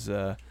sort of his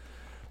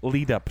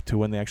lead up to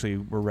when they actually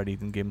were ready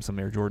and gave him some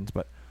Air Jordans.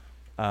 But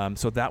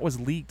so that was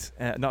leaked,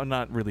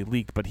 not really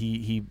leaked, but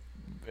he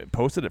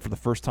posted it for the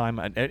first time,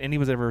 and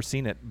anyone's ever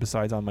seen it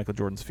besides on Michael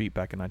Jordan's feet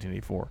back in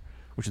 1984,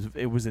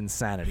 it was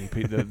insanity.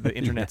 The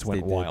internet's Yes,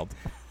 went they did. wild.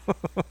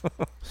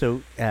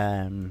 So,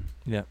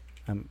 Yeah.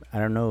 I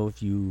don't know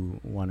if you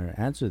want to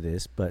answer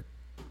this, but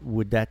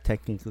would that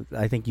technically?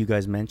 I think you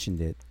guys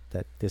mentioned it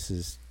that this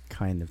is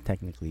kind of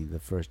technically the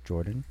first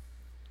Jordan.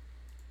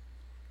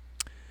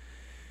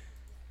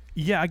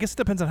 Yeah, I guess it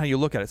depends on how you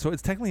look at it. So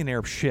it's technically an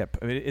airship.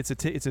 I mean, it's a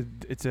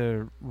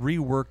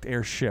reworked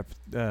airship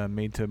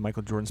made to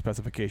Michael Jordan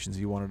specifications.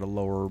 He wanted a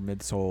lower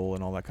midsole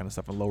and all that kind of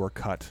stuff, a lower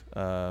cut,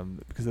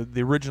 because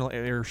the original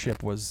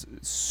airship was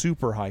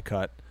super high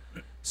cut,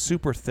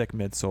 super thick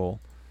midsole.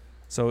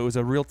 So it was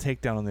a real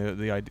takedown on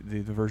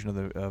the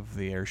version of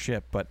the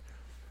airship.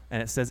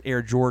 And it says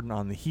Air Jordan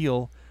on the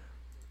heel.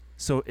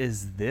 So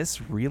is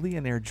this really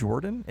an Air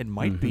Jordan? It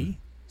might be.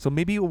 So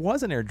maybe it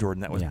was an Air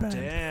Jordan that was banned.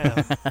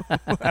 Damn.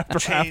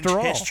 Change after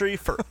all. history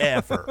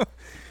forever.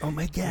 Oh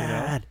my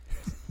God!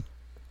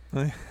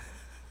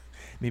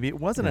 Maybe it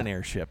wasn't an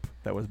airship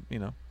that was,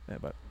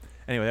 but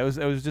anyway,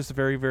 that was just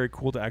very, very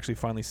cool to actually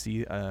finally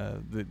see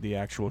the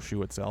actual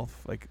shoe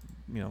itself, like,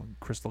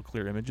 crystal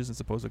clear images as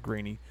opposed to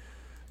grainy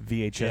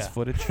VHS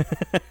footage.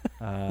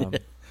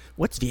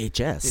 What's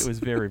VHS? It was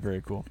very,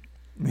 very cool.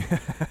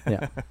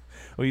 Yeah.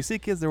 Well, you see,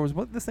 kids, there was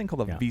this thing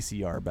called a Yeah.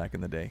 VCR back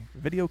in the day,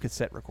 video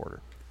cassette recorder.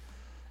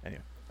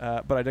 Anyway,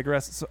 but I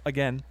digress. So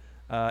again,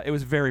 it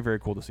was very, very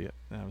cool to see it.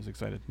 I was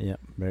excited. Yeah,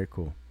 very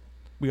cool.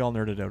 We all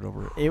nerded out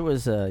over it. It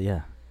was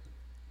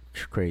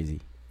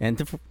crazy, and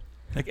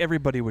Like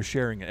everybody was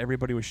sharing it.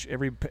 Everybody was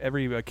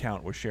every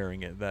account was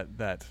sharing it. That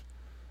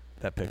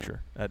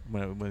picture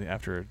when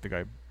after the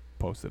guy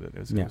posted it. It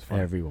was fun.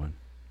 everyone.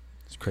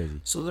 It's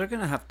crazy. So they're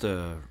gonna have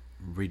to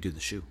redo the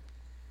shoe.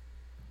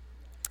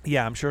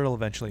 Yeah, I'm sure it'll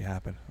eventually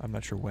happen. I'm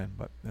not sure when,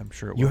 but I'm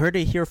sure it will. You heard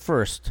it here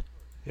first.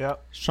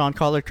 Yep. Sean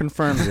Collar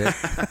confirms it.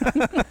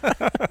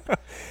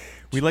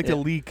 We like to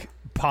leak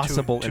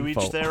possible to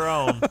info. each their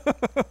own.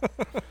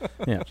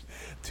 Yeah.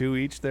 To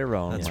each their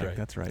own. That's Mike. right.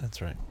 That's right.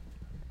 That's right.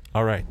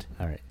 All right.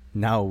 All right.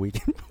 Now we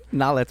can.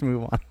 Now let's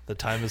move on. The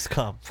time has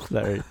come.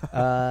 Sorry.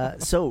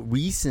 So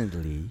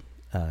recently,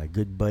 a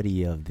good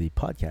buddy of the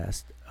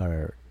podcast,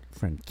 our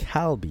friend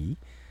Calby,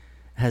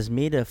 has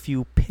made a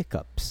few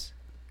pickups,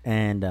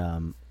 and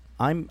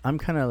I'm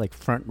kind of like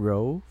front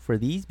row for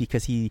these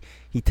because he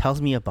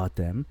tells me about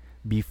them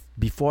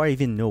before I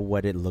even know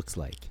what it looks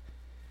like.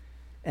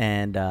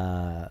 And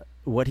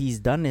what he's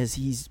done is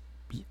he's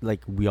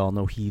like, we all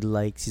know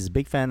he's a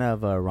big fan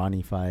of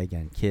Ronnie Feig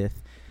and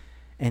Kith,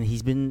 and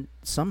he's been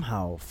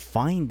somehow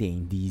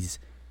finding these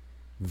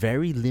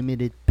very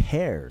limited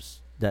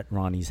pairs that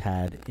Ronnie's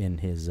had in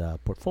his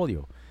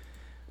portfolio.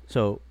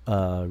 So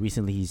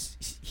recently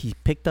he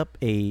picked up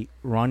a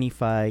Ronnie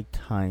Feig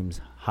times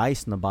High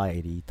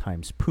Snobiety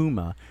times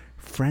Puma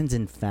Friends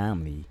and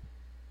Family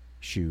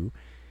shoe,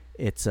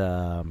 It's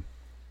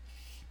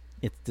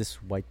this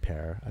white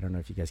pair. I don't know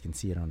if you guys can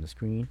see it on the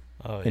screen.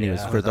 Oh, Anyways,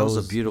 yeah. for that was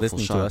those a beautiful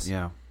listening to shot. us,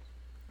 Yeah.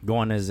 go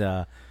on his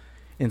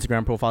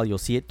Instagram profile. You'll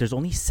see it. There's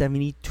only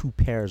 72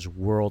 pairs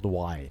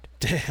worldwide.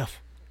 Damn.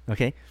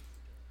 Okay.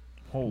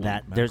 Holy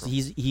There's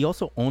mackerel. he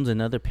also owns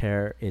another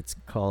pair. It's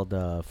called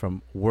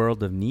from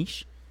World of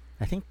Niche.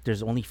 I think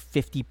there's only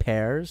 50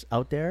 pairs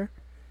out there.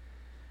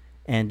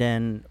 And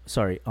then,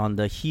 on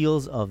the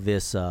heels of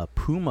this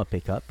Puma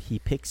pickup, he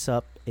picks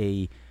up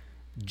a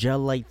Gel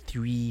Light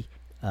 3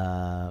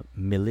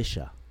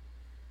 Militia.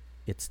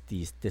 It's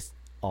this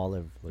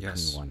olive looking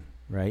Yes. one,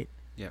 right?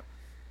 Yeah.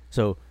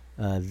 So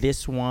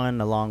this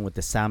one, along with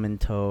the salmon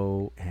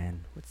toe,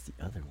 and what's the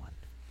other one?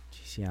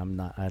 Jeez,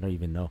 yeah, I don't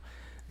even know.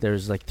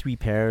 There's like 3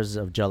 pairs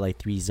of Gel Light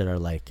 3s that are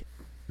like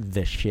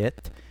the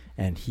shit,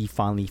 and he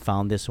finally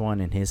found this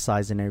one in his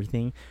size and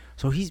everything.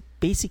 So he's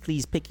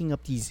picking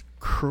up these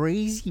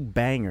crazy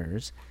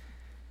bangers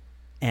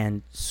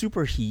and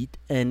super heat,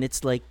 and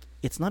it's like,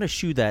 it's not a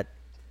shoe that,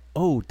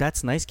 oh,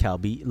 that's nice,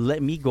 Calby,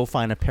 let me go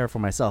find a pair for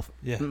myself.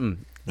 Yeah. Ain't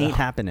No.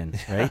 happening,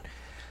 right?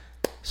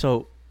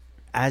 So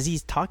as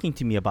he's talking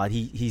to me about,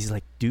 he's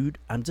like, dude,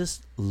 I'm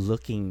just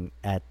looking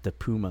at the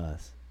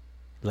Pumas.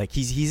 Like,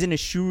 he's in a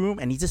shoe room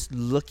and he's just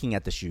looking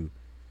at the shoe.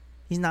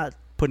 He's not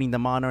putting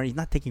them on, or he's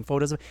not taking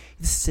photos of it.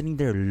 He's just sitting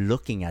there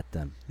looking at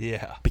them.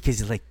 Yeah. Because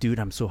he's like, dude,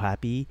 I'm so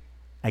happy.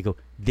 I go,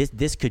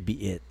 this could be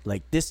it.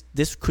 Like, this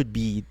could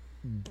be,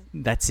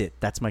 that's it.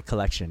 That's my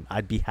collection.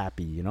 I'd be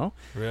happy, you know?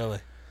 Really?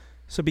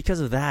 So because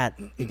of that,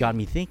 it got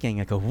me thinking.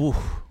 I go, whew,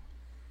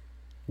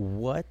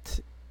 what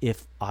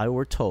if I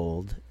were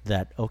told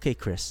that, okay,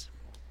 Chris,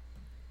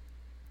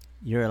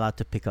 you're allowed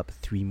to pick up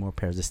 3 more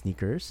pairs of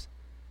sneakers,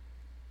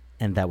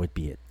 and that would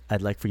be it.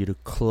 I'd like for you to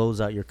close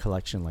out your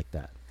collection like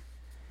that.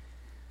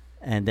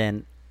 And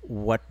then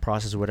what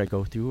process would I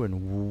go through,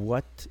 and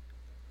what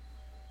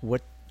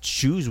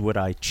shoes would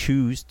I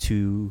choose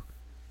to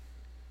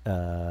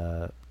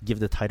give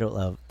the title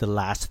of the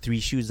last 3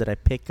 shoes that I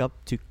pick up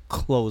to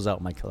close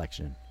out my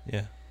collection?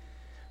 Yeah.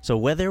 So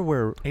whether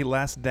we're A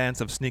last dance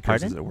of sneakers,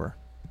 Pardon? as it were.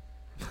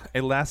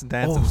 A last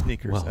dance Oh, of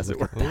sneakers, well, as it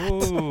look were. at that.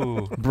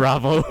 Ooh.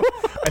 Bravo.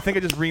 I think I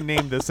just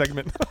renamed this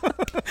segment.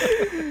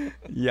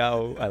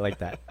 Yo, I like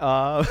that.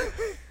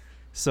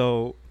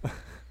 So,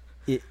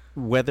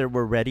 whether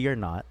we're ready or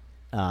not,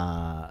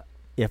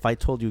 if I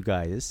told you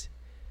guys,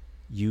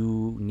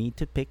 you need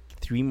to pick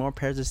 3 more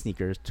pairs of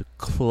sneakers to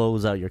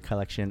close out your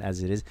collection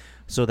as it is,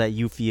 so that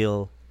you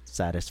feel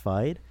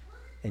satisfied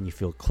and you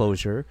feel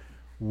closure,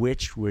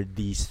 which would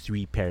these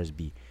 3 pairs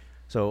be?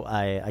 So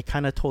I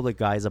kind of told the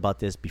guys about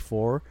this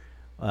before.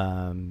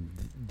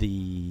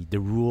 The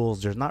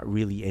rules, there's not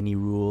really any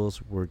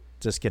rules. We're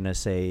just going to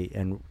say,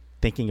 and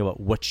thinking about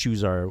what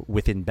shoes are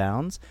within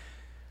bounds.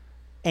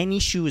 Any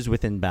shoe is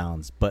within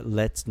bounds, but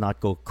let's not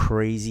go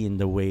crazy in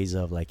the ways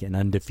of like an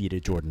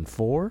undefeated Jordan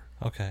 4.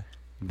 Okay.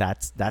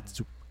 That's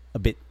a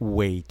bit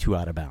way too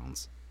out of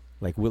bounds.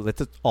 Like,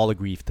 let's all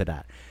agree to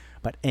that.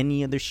 But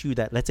any other shoe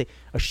that, let's say,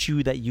 a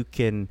shoe that you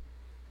can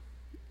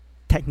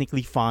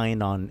technically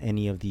find on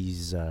any of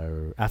these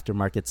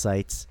aftermarket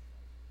sites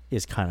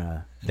is kind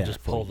of there. Just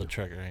for pull you. the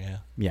trigger, yeah.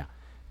 Yeah.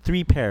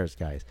 3 pairs,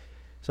 guys.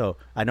 So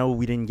I know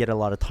we didn't get a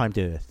lot of time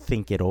to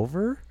think it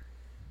over,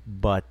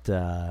 but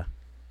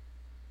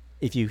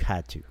if you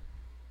had to.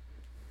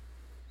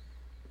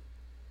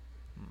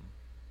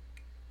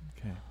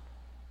 Okay.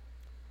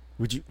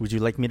 Would you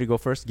like me to go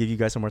first? Give you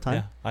guys some more time?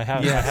 Yeah. I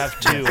have Yes.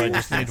 I have 2. I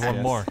just need one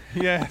Yes. more.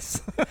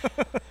 Yes.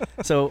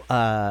 So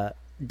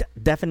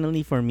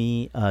definitely for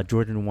me,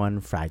 Jordan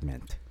 1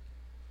 Fragment.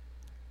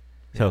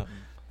 So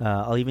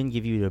I'll even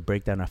give you a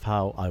breakdown of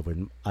how I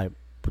would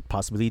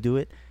possibly do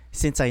it,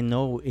 since I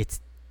know it's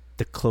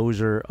the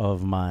closure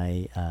of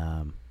my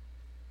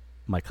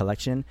my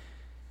collection.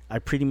 I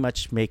pretty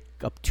much make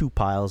up 2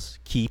 piles,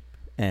 keep,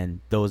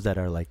 and those that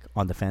are like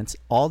on the fence.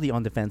 All the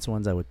on the fence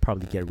ones I would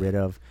probably get rid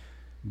of,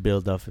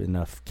 build up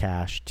enough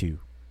cash to,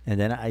 and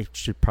then I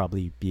should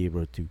probably be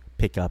able to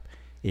pick up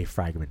a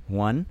Fragment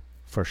 1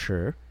 for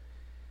sure.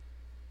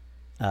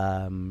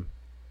 And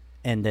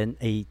then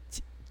a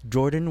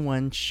Jordan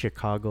 1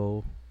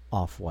 Chicago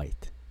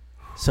Off-White.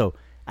 So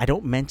I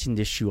don't mention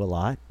this shoe a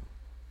lot,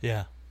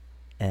 Yeah.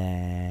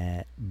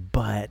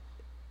 but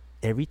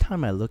every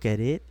time I look at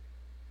it,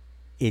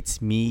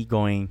 it's me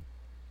going,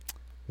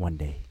 one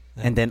day.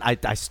 Yeah. And then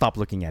I stop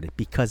looking at it,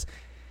 because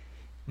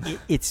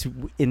it's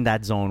in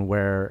that zone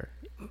where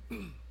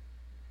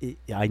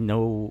I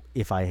know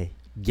if I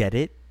get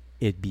it,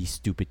 it'd be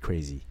stupid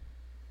crazy.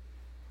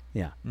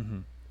 Yeah. Mm-hmm.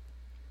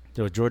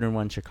 So Jordan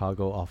 1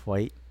 Chicago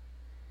Off-White.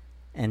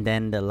 And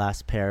then the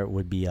last pair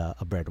would be a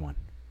bread one.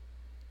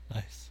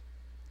 Nice.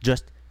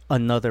 Just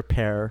another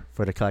pair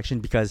for the collection,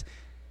 because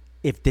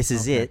if this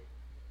is Okay. it,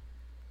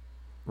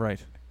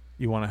 Right.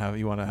 You want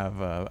to have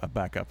a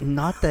backup.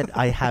 not that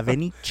I have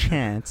any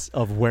chance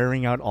of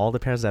wearing out all the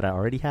pairs that I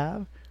already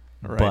have,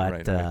 Right. but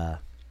right.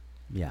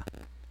 yeah.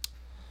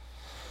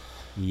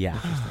 Yeah.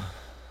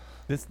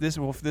 This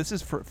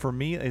is for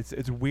me.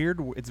 It's weird.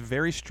 It's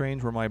very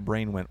strange where my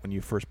brain went when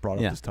you first brought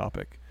up Yeah. this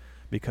topic,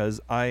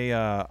 because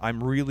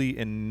I'm really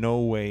in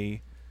no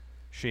way,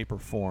 shape, or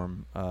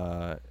form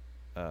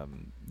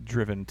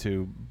driven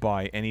to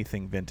buy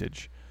anything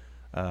vintage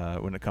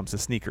when it comes to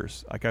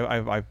sneakers. Like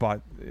I've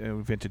bought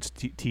vintage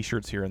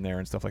T-shirts here and there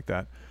and stuff like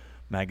that,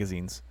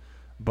 magazines.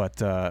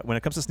 But when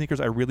it comes to sneakers,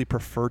 I really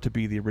prefer to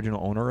be the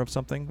original owner of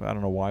something. I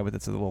don't know why, but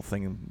it's a little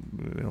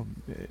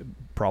thing,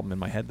 problem in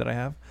my head that I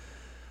have.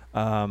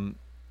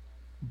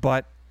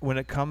 But when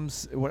it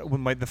comes,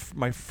 when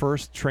my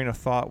first train of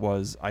thought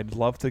was, I'd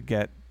love to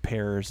get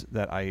pairs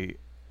that I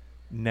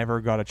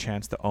never got a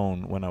chance to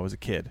own when I was a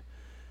kid.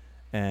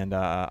 And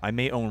I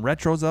may own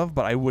retros of,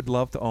 but I would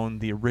love to own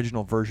the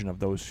original version of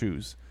those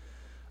shoes.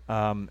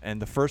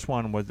 And the first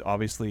one was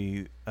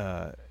obviously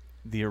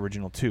the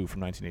original 2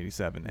 from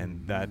 1987,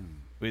 and that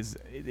is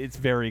it's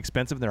very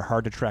expensive. They're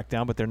hard to track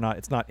down, but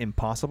it's not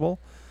impossible.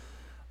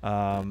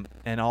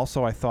 And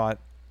also, I thought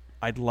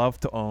I'd love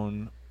to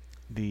own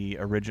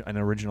an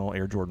original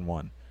Air Jordan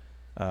 1,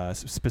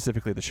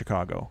 specifically the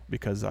Chicago,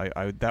 because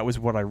I that was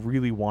what I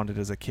really wanted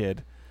as a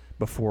kid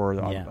before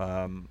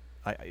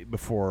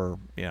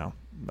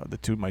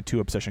my 2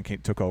 obsession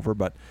took over.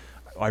 But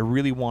I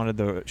really wanted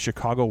the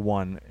Chicago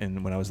 1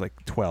 when I was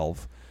like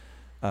 12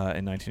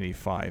 in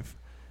 1985,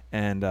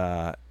 and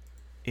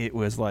it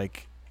was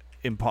like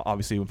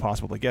obviously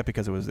impossible to get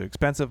because it was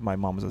expensive. My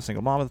mom was a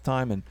single mom at the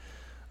time,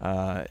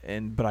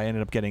 but I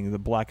ended up getting the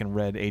black and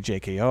red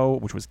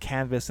AJKO, which was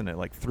canvas, and it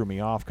like threw me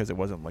off because it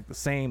wasn't like the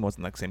same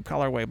same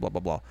colorway, blah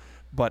blah blah.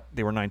 But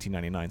they were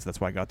 $19.99, so that's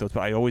why I got those.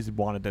 But I always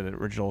wanted the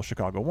original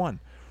Chicago 1.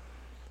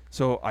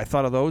 So I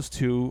thought of those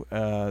 2,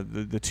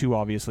 the 2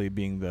 obviously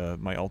being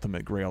my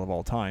ultimate grail of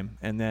all time.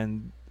 And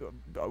then,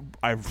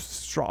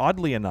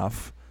 oddly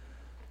enough,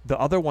 the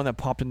other one that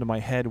popped into my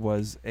head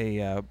was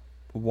a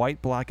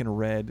white, black, and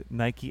red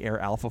Nike Air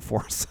Alpha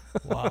Force.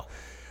 Wow.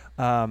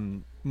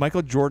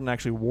 Michael Jordan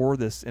actually wore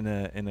this in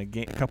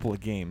a couple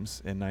of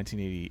games in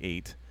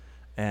 1988,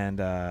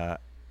 and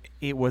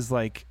it was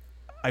like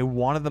I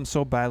wanted them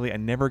so badly. I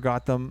never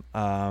got them.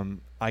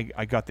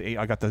 I got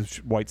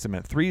the white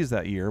cement 3s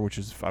that year,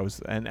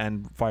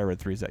 and fire red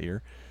 3s that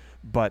year,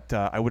 but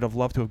I would have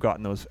loved to have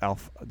gotten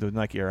the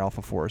Nike Air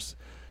Alpha Force.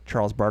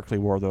 Charles Barkley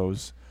wore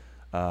those.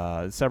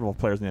 Several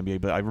players in the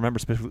NBA, but I remember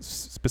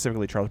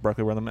specifically Charles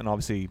Barkley wore them, and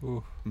obviously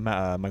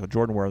Michael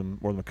Jordan wore them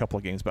a couple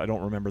of games, but I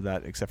don't remember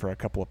that except for a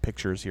couple of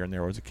pictures here and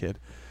there as a kid.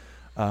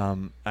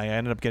 I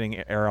ended up getting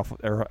Air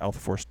Alpha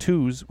Force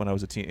 2s when I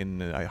was in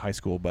high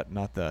school, but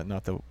not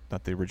the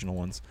original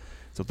ones.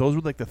 So those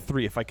were like the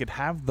 3. If I could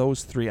have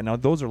those 3, and now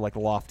those are like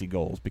lofty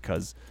goals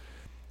because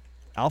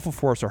Alpha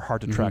Force are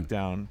hard to track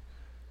down.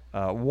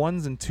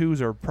 1s and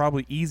 2s are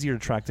probably easier to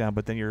track down,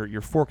 but then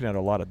you're forking out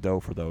a lot of dough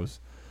for those.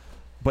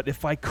 But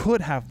if I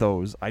could have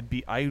those, I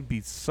would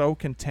be so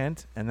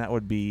content, and that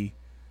would be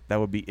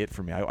it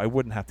for me. I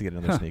wouldn't have to get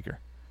another sneaker.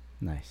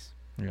 Nice.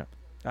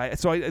 Yeah.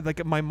 So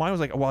my mind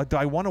was like, well, do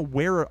I want to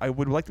wear? I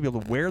would like to be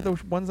able to wear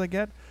those ones I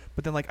get,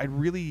 but then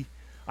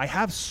I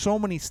have so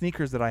many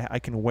sneakers that I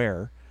can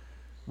wear,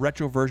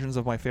 retro versions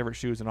of my favorite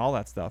shoes and all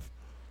that stuff.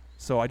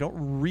 So I don't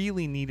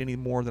really need any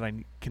more that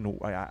I'm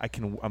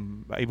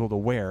able to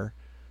wear.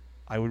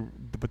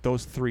 But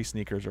those 3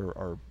 sneakers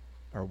are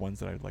ones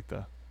that I'd like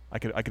to. I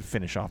could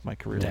finish off my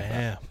career.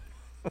 Damn.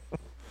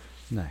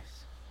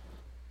 Nice.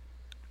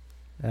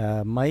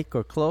 Mike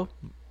or Chloe?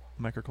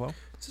 Mike or Chloe?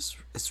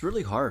 It's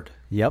really hard.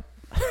 Yep.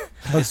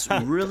 It's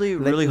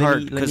really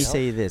hard. Let me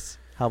say this.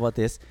 How about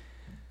this?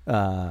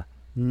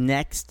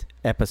 Next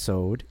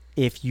episode,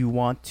 if you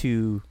want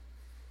to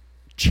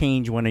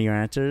change one of your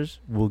answers,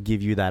 we'll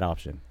give you that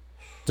option.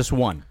 Just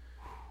one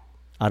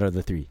out of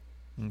the 3.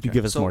 Okay. You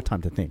give us more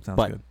time to think. Sounds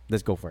but good.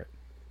 Let's go for it.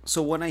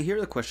 So when I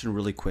hear the question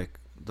really quick,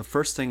 the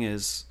first thing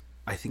is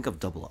I think of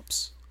double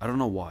ups. I don't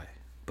know why,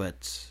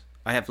 but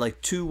I have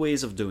like 2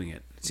 ways of doing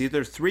it. It's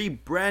either 3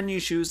 brand new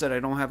shoes that I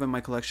don't have in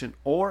my collection,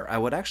 or I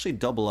would actually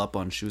double up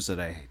on shoes that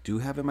I do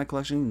have in my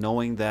collection,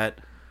 knowing that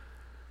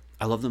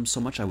I love them so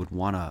much I would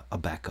want a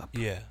backup.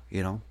 Yeah.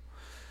 You know?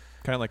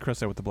 Kind of like Chris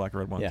said with the black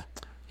and red ones. Yeah.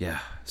 Yeah.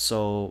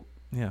 So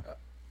Yeah.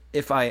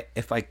 if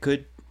I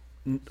could,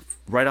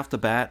 right off the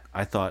bat,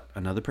 I thought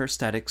another pair of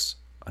Statics,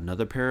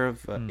 another pair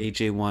of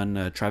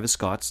AJ1 Travis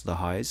Scott's, the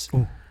highs,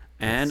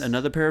 and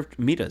another pair of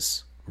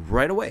Mitas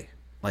right away.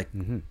 Like,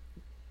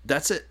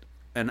 that's it.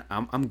 And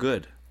I'm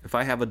good. If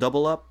I have a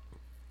double up,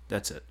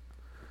 that's it.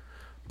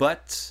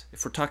 But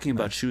if we're talking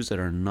about shoes that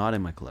are not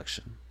in my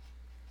collection,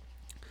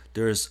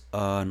 there's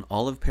an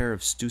olive pair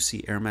of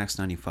Stussy Air Max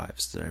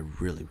 95s that I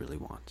really, really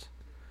want.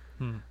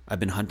 I've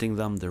been hunting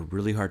them. They're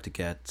really hard to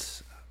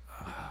get.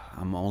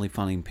 I'm only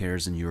finding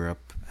pairs in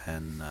Europe,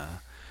 and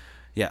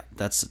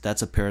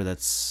that's a pair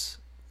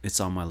it's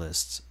on my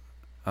list.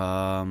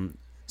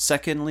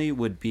 Secondly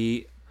would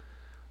be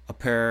a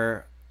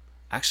pair.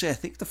 Actually, I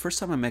think the first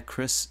time I met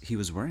Chris, he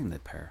was wearing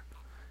that pair.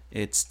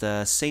 It's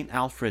the St.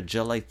 Alfred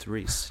Gelite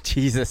 3s.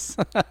 Jesus.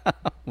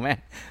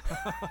 Man.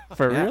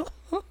 For real?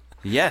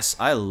 Yes,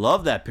 I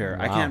love that pair.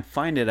 Wow. I can't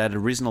find it at a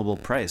reasonable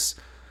price.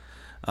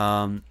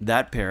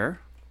 That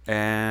pair,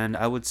 And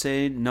I would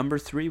say number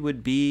 3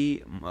 would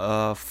be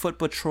Foot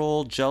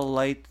Patrol Gel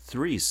Light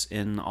 3s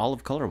in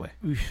olive colorway.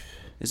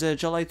 Is it a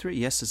Gel Light 3?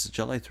 Yes, it's a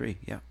Gel Light 3.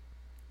 Yeah.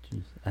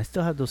 Jeez. I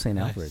still have those St.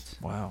 Nice.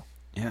 Alfreds. Wow.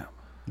 Yeah.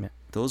 Yeah.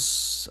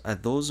 Those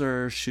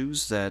are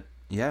shoes that,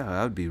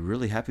 I would be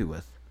really happy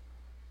with.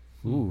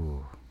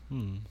 Ooh.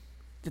 Hmm.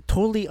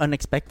 Totally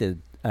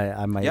unexpected,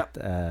 I might Yep.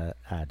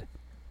 add.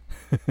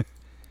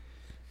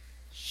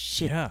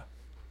 Shit. Yeah.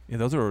 Yeah,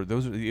 those are. I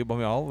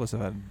mean, all of us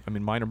have had. I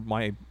mean,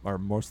 mine are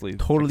mostly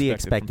Totally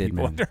expected from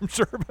expected, people, I'm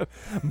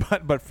sure,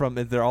 but from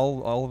they're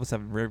all of us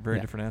have very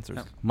Yeah. different answers.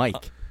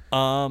 Mike.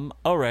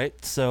 All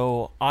right.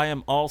 So I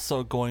am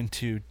also going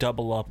to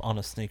double up on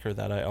a sneaker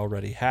that I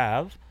already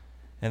have,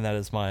 and that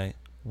is my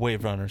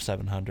Wave Runner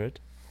 700.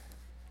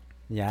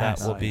 Yeah. That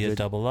will be a good.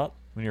 double up.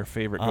 One of your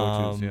favorite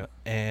go-tos, yeah.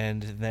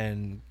 And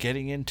then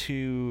getting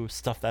into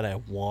stuff that I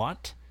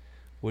want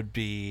would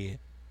be,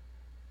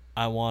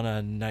 I want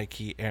a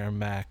Nike Air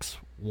Max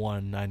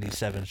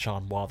 197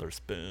 Sean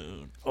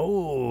Wotherspoon.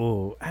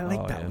 Oh, I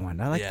like Oh, that yeah.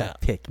 one. I like Yeah.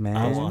 that pick, man.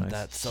 I That's want nice.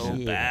 that so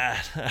Yeah.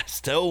 bad. I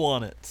still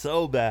want it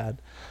so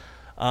bad.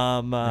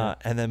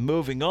 And then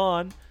moving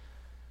on,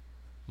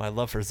 my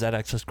love for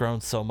ZX has grown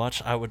so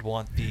much. I would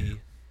want the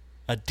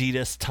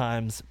Adidas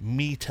times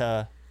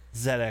Meta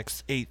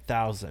ZX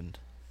 8000.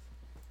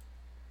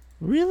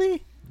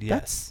 Really?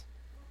 Yes.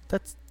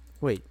 That's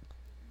wait.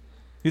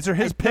 These are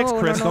his I- picks, no,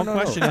 Chris. no, Don't no, no.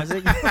 question I it.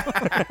 think-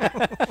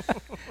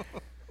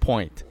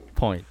 Point.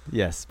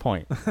 Yes,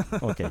 point.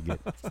 Okay, good.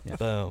 Yeah.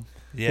 Boom.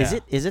 Yeah.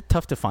 Is it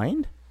tough to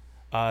find?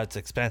 It's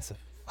expensive.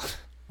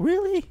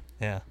 Really?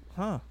 Yeah.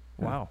 Huh.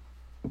 Wow.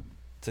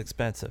 It's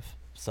expensive.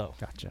 So,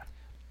 Gotcha.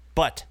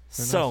 but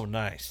Very so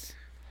nice.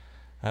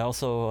 I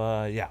also,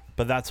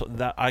 but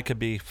that I could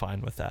be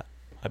fine with that.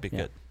 I'd be Yeah.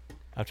 good.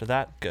 After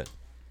that, good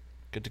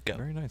to go.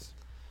 Very nice.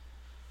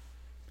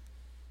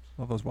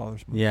 Love those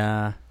Wotherspoons.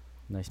 Yeah.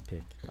 Nice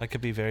pick. I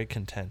could be very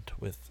content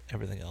with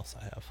everything else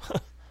I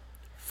have.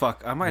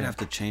 Fuck, I might Yeah. have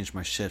to change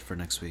my shit for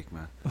next week,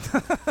 man.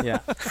 Yeah.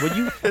 Well,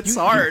 you. It's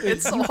you- hard. You,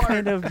 It's so you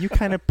hard. You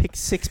kind of picked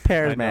 6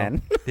 pairs, I know.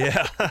 man.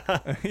 Yeah.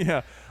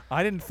 Yeah.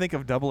 I didn't think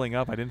of doubling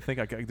up. I didn't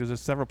think there's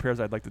just several pairs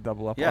I'd like to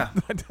double up Yeah.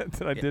 on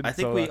that I didn't. I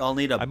think so, we all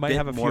need a I might bit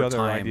have a few more other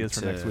time ideas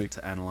for to, next week.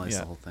 to analyze Yeah.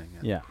 the whole thing.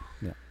 Yeah.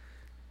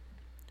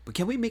 But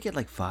can we make it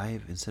like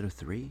 5 instead of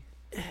 3?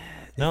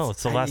 No,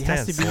 it's the last It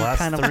has dance. to be The last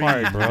kind of 3,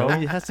 hard, bro.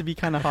 It has to be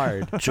kind of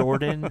hard.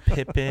 Jordan,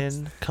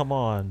 Pippen, come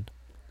on.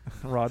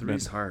 Rodman.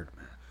 3's hard,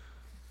 man.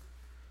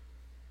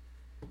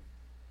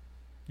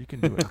 You can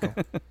do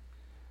it.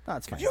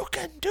 That's fine. You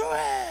can do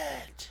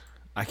it.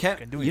 I can't.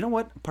 Can do You it. know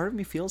what? Part of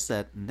me feels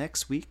that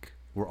next week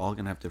we're all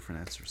gonna have different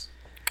answers.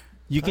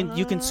 You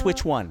can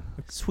switch one.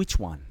 Switch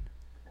one.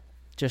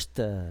 Just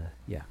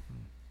yeah.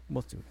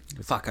 We'll do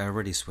it. Fuck! I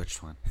already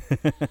switched one.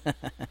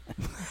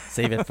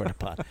 Save it for the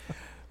pod.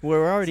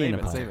 We're already Save in a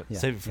it, pod. save it. Yeah.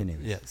 Save it for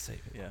anyways. save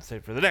it. Yeah. Save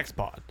it for the next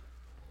pod.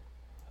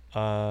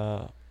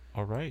 All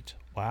right.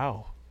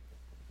 Wow.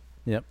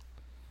 Yep.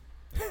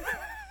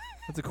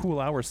 That's a cool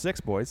hour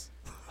 6, boys.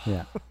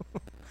 Yeah.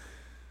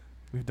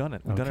 We've done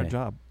it. We've done our Okay.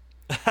 job.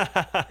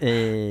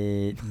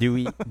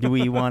 Do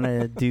we want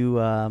to do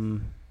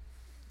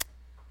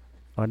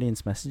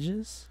audience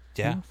messages?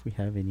 Yeah. If we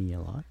have any, a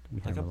lot.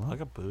 We have a lot. I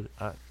got boot.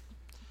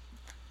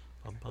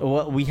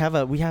 Well, we have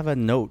a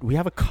note. We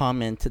have a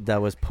comment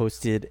that was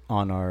posted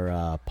on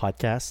our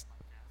podcast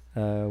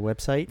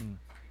website,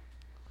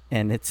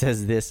 and it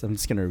says this. I'm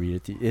just gonna read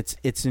it to you.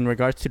 It's in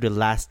regards to the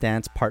Last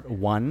Dance Part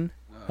 1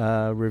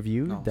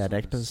 review, no, that so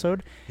it's-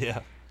 episode.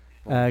 Yeah.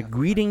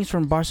 Greetings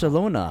from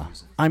Barcelona.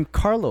 I'm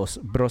Carlos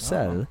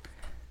Brosel.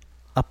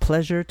 A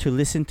pleasure to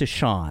listen to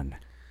Sean!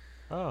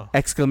 Oh.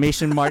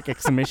 Exclamation mark!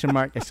 Exclamation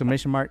mark!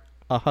 Exclamation mark!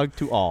 A hug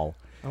to all.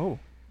 Oh.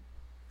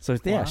 So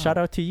yeah, Wow. shout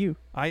out to you.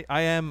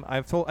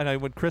 I've told,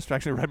 and when Chris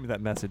actually read me that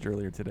message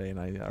earlier today,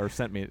 or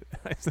sent me it,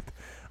 I said,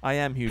 I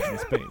am huge in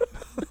Spain.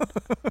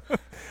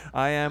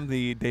 I am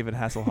the David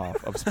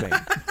Hasselhoff of Spain.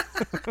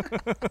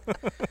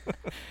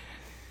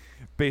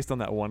 Based on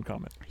that one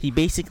comment He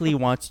basically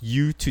wants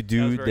you to That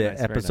do was very the nice,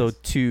 very episode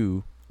nice.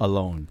 2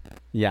 alone.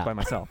 Yeah. by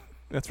myself.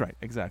 That's right,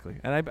 exactly.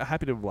 And I'm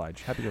happy to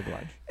oblige.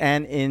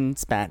 And in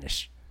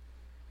Spanish.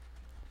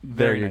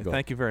 Very you nice. go.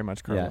 Thank you very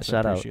much, Carlos.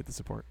 shout I out. appreciate the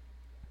support.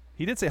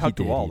 He did say He hug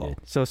to did, all, he though.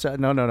 did. So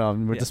no,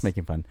 we're just Yes.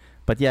 making fun.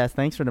 But yeah,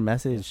 thanks for the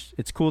message.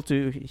 It's cool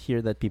to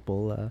hear that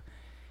people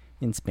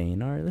in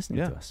Spain are listening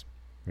Yeah. to us.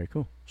 Very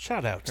cool.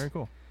 Shout out Very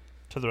cool.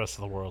 to the rest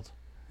of the world.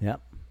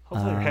 Yep.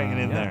 Hopefully they're hanging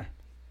in yeah. there.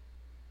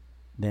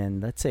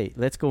 Then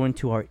let's go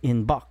into our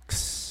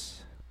inbox.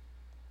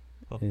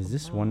 Is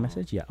this Oh. one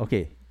message? Yeah.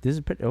 Okay. This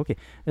is pretty okay.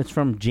 It's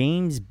from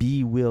James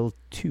B. Will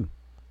 2.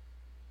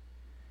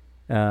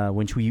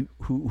 Which who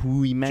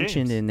we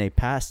mentioned James. in a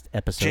past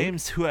episode.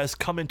 James, who has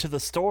come into the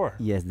store.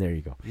 Yes, there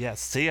you go.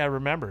 Yes. See, I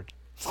remembered.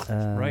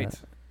 Right.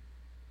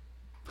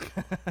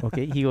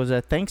 Okay, he goes,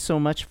 thanks so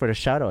much for the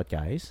shout out,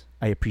 guys.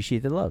 I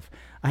appreciate the love.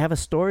 I have a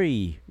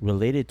story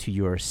related to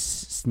your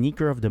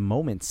sneaker of the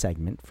moment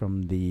segment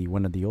from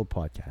one of the old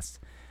podcasts.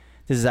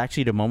 This is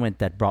actually the moment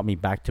that brought me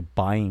back to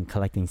buying and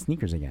collecting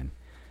sneakers again.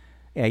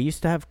 I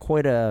used to have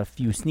quite a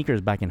few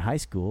sneakers back in high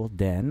school.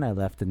 Then I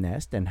left the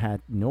nest and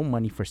had no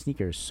money for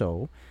sneakers,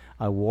 so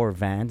I wore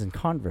Vans and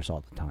Converse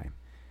all the time.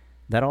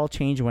 That all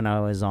changed when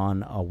I was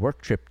on a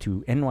work trip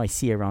to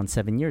NYC around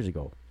 7 years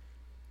ago.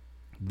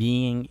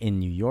 Being in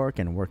New York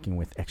and working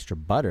with Extra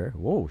Butter,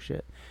 whoa,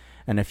 shit,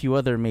 and a few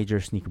other major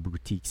sneaker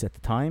boutiques at the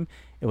time,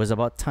 it was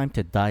about time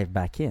to dive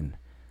back in.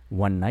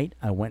 One night,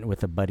 I went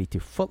with a buddy to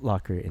Foot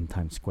Locker in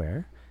Times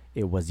Square.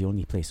 It was the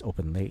only place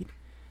open late.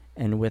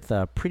 And with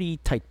a pretty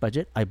tight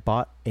budget, I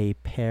bought a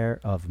pair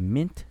of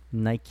mint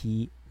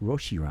Nike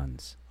Roshi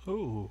runs.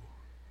 Ooh.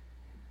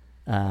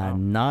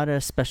 Not a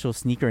special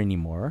sneaker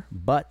anymore,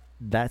 but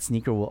that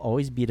sneaker will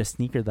always be the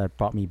sneaker that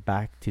brought me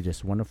back to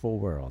this wonderful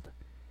world.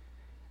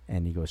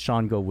 And he goes,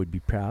 Sean Go would be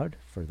proud.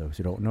 For those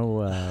who don't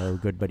know, our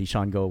good buddy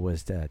Sean Go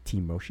was the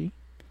Team Roshi.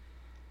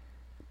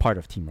 Part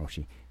of Team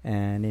Roshi.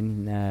 And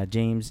then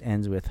James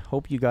ends with,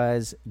 hope you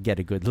guys get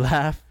a good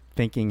laugh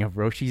thinking of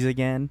Roshis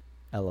again.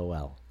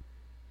 LOL.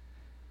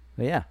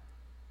 But yeah.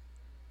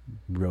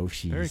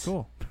 Roshis. Very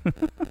cool.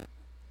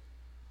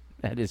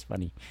 That is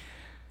funny.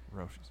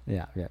 Roshis.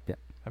 Yeah.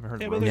 Haven't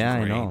heard Yeah, of but Roshis. Yeah, I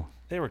great. know.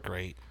 They were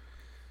great.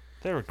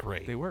 They were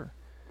great. They were.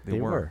 They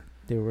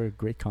were a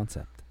great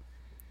concept.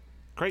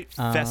 Great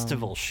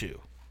festival shoe.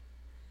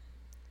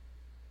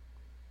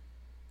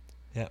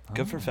 Yeah,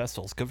 good for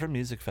festivals. Good for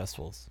music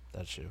festivals.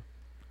 That shoe.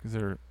 Because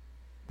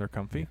they're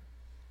comfy.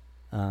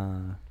 They Is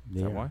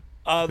that are. why?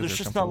 There's they're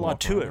just comfortable not a to lot walk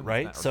to around it, in,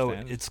 right? or So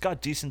stand. it's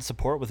got decent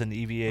support with an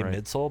EVA Right.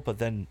 midsole, but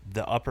then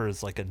the upper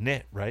is like a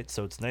knit, right?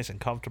 So it's nice and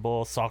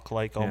comfortable,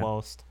 sock-like Yeah.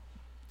 almost.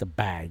 The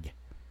bag.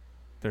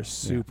 They're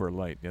super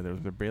light. Yeah, they're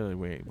barely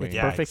weighing. It's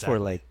Yeah, perfect for exactly.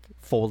 like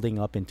folding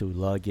up into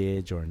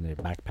luggage or in the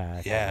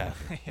backpack. Yeah.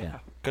 Yeah.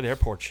 Good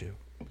airport shoe.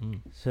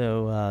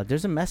 So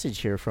there's a message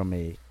here from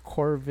a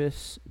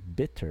Corvus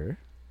Bitter.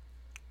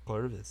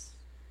 Corvus.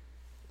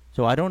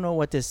 So I don't know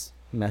what this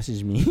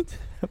message means,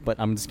 but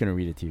I'm just going to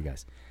read it to you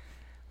guys.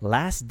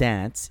 Last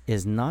Dance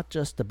is not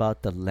just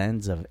about the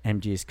lens of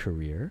MJ's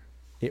career.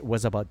 It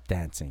was about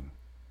dancing.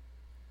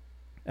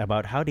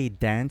 About how they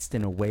danced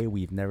in a way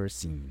we've never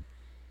seen.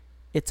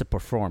 It's a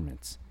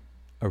performance,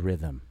 a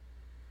rhythm,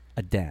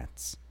 a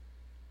dance.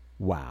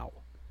 Wow.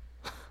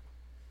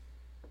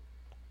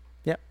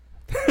 Yep.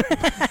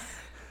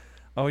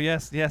 Oh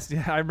yes. Yeah,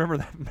 I remember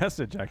that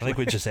message I actually. think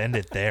we just end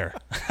it there.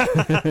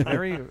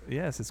 Very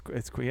yes. It's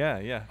cool.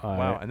 Yeah.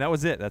 Wow. And that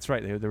was it. That's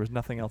right. There was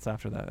nothing else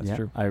after that. That's Yeah,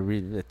 true. I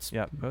read it's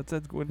Yeah. But it's a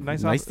good,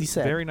 nice. Nicely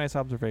said. Very nice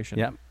observation.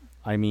 Yep.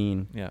 I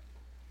mean, Yeah.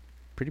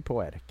 pretty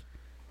poetic.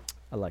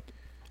 I like it.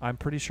 I'm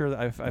pretty sure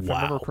that if I Wow.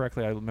 remember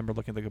correctly, I remember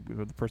looking at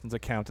the person's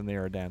account and they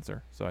are a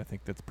dancer. So I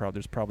think that's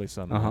there's probably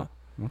some.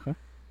 Okay.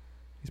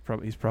 He's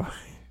probably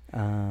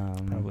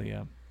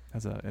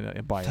has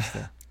a bias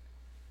there.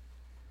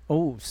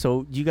 Oh,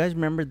 so do you guys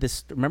remember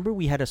this? Remember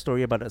we had a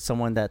story about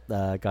someone that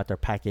got their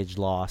package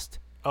lost.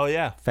 Oh,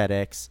 yeah.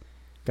 FedEx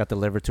got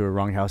delivered to a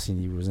wrong house and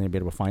he wasn't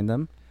able to find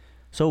them.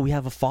 So we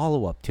have a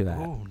follow up to that.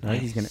 Oh,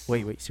 Right? He's gonna nice.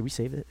 wait. Should we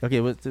save it? Okay,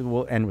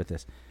 we'll end with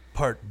this.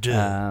 Part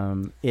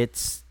 2.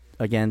 It's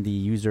again the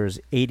user's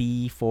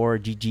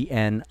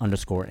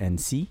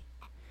 84GGN_NC.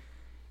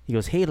 He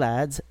goes, "Hey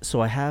lads,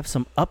 so I have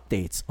some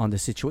updates on the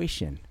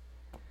situation.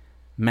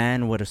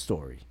 Man, what a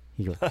story."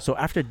 He goes, "So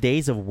after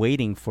days of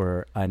waiting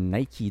for a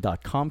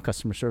Nike.com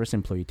customer service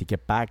employee to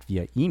get back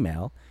via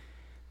email,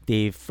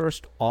 they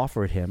first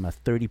offered him a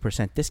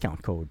 30%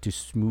 discount code to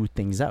smooth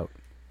things out.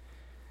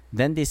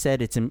 Then they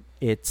said it's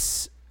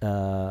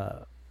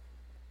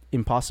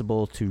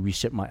impossible to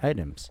reship my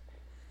items.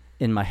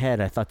 In my head,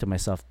 I thought to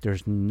myself,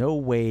 there's no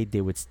way they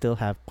would still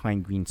have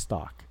pine green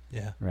stock,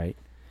 Yeah. right?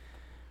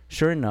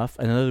 Sure enough,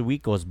 another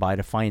week goes by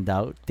to find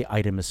out the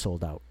item is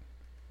sold out.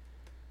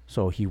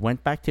 So he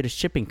went back to the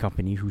shipping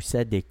company who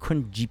said they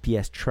couldn't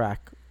GPS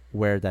track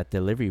where that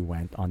delivery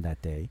went on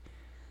that day.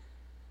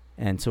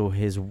 And so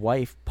his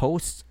wife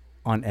posts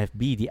on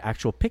FB the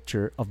actual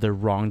picture of the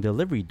wrong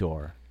delivery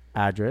door,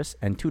 address,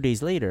 and 2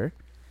 days later,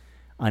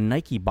 a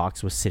Nike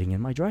box was sitting in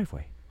my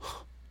driveway.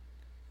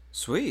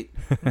 Sweet.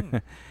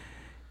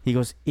 He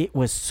goes, "It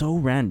was so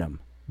random,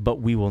 but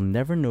we will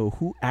never know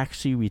who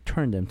actually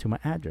returned them to my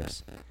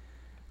address.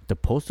 The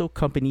postal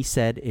company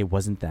said it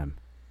wasn't them."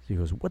 So he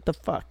goes, "What the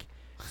fuck?"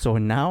 So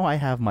now I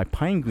have my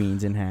pine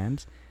greens in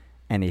hand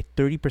and a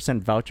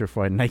 30% voucher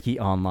for a Nike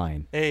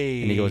online.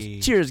 Hey. And he goes,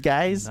 "Cheers,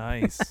 guys."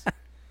 Nice.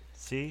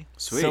 See?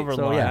 Sweet. Silver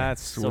So, line. yeah,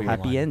 that's Silver sweet.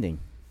 Happy line. ending.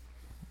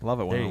 Love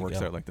it when There it you works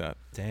go. out like that.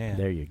 Damn.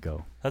 There you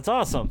go. That's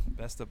awesome.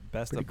 Best of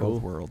Pretty both cool.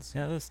 worlds.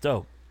 Yeah, that's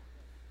dope.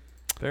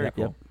 Very Yep,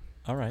 cool. yep.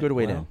 All right. Good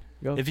way to well, end.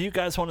 Go. If you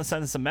guys want to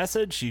send us a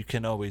message, you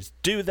can always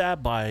do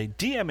that by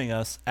DMing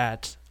us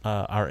at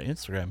our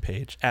Instagram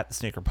page, at the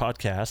Sneaker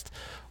Podcast,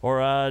 or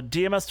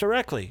DM us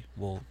directly.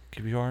 We'll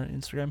give you our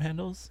Instagram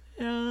handles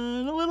in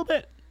a little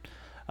bit.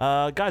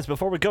 Guys,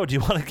 before we go, do you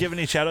want to give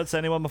any shout-outs to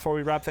anyone before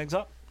we wrap things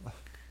up?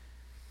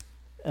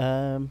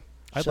 I'd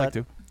shout- like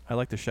to. I'd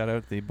like to shout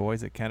out the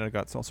boys at Canada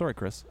Got Soul. Sorry,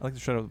 Chris. I'd like to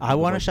shout out. I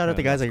wanna shout out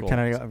the guys at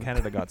Canada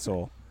Canada Got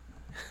Soul.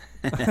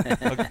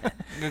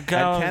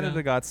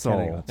 Canada Got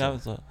Soul. That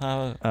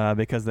was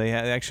Because they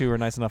actually were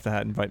nice enough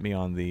to invite me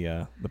on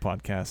the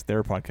podcast,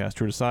 their podcast,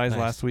 True to Size,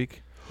 last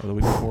week or the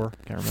week before.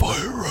 Can't remember.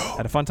 Fire round.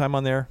 Had a fun time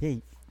on there.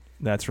 Hey.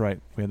 That's right.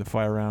 We had the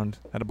fire round.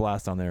 Had a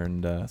blast on there,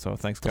 and so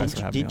thanks guys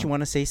for having me. Did you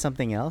want to say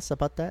something else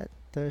about that,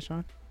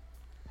 Sean?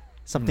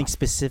 Something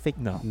specific?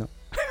 No.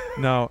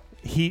 No.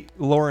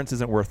 Lawrence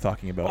isn't worth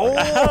talking about.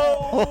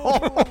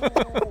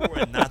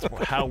 And that's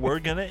how we're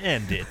gonna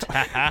end it.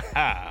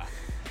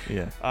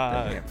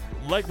 Yeah.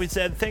 Like we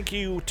said, thank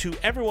you to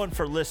everyone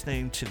for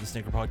listening to the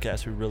Sneaker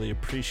Podcast. We really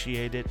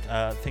appreciate it.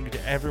 Thank you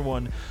to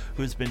everyone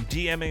who's been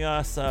DMing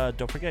us.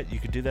 Don't forget, you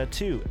can do that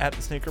too at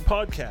the Sneaker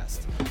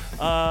Podcast.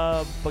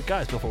 But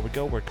guys, before we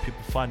go, where can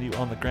people find you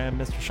on the gram,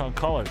 Mr. Sean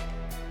Collard?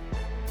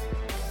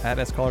 At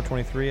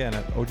SCollard23 and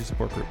at OG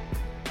Support Group.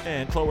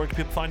 And Chloe, where can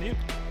people find you?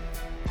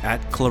 At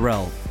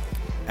Clarel.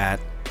 At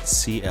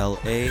CLAREL.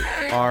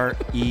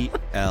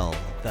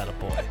 That a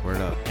boy.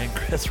 Word up. And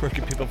Chris, where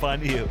can people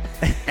find you?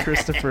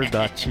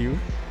 Christopher.chu. You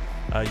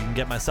can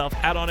get myself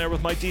out on air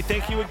with Mike D.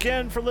 Thank you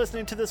again for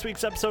listening to this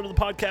week's episode of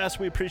the podcast.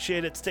 We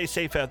appreciate it. Stay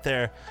safe out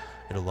there.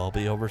 It'll all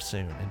be over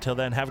soon. Until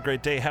then, have a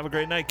great day. Have a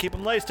great night. Keep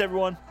them laced,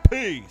 everyone.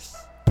 Peace.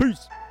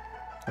 Peace.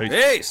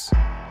 Peace.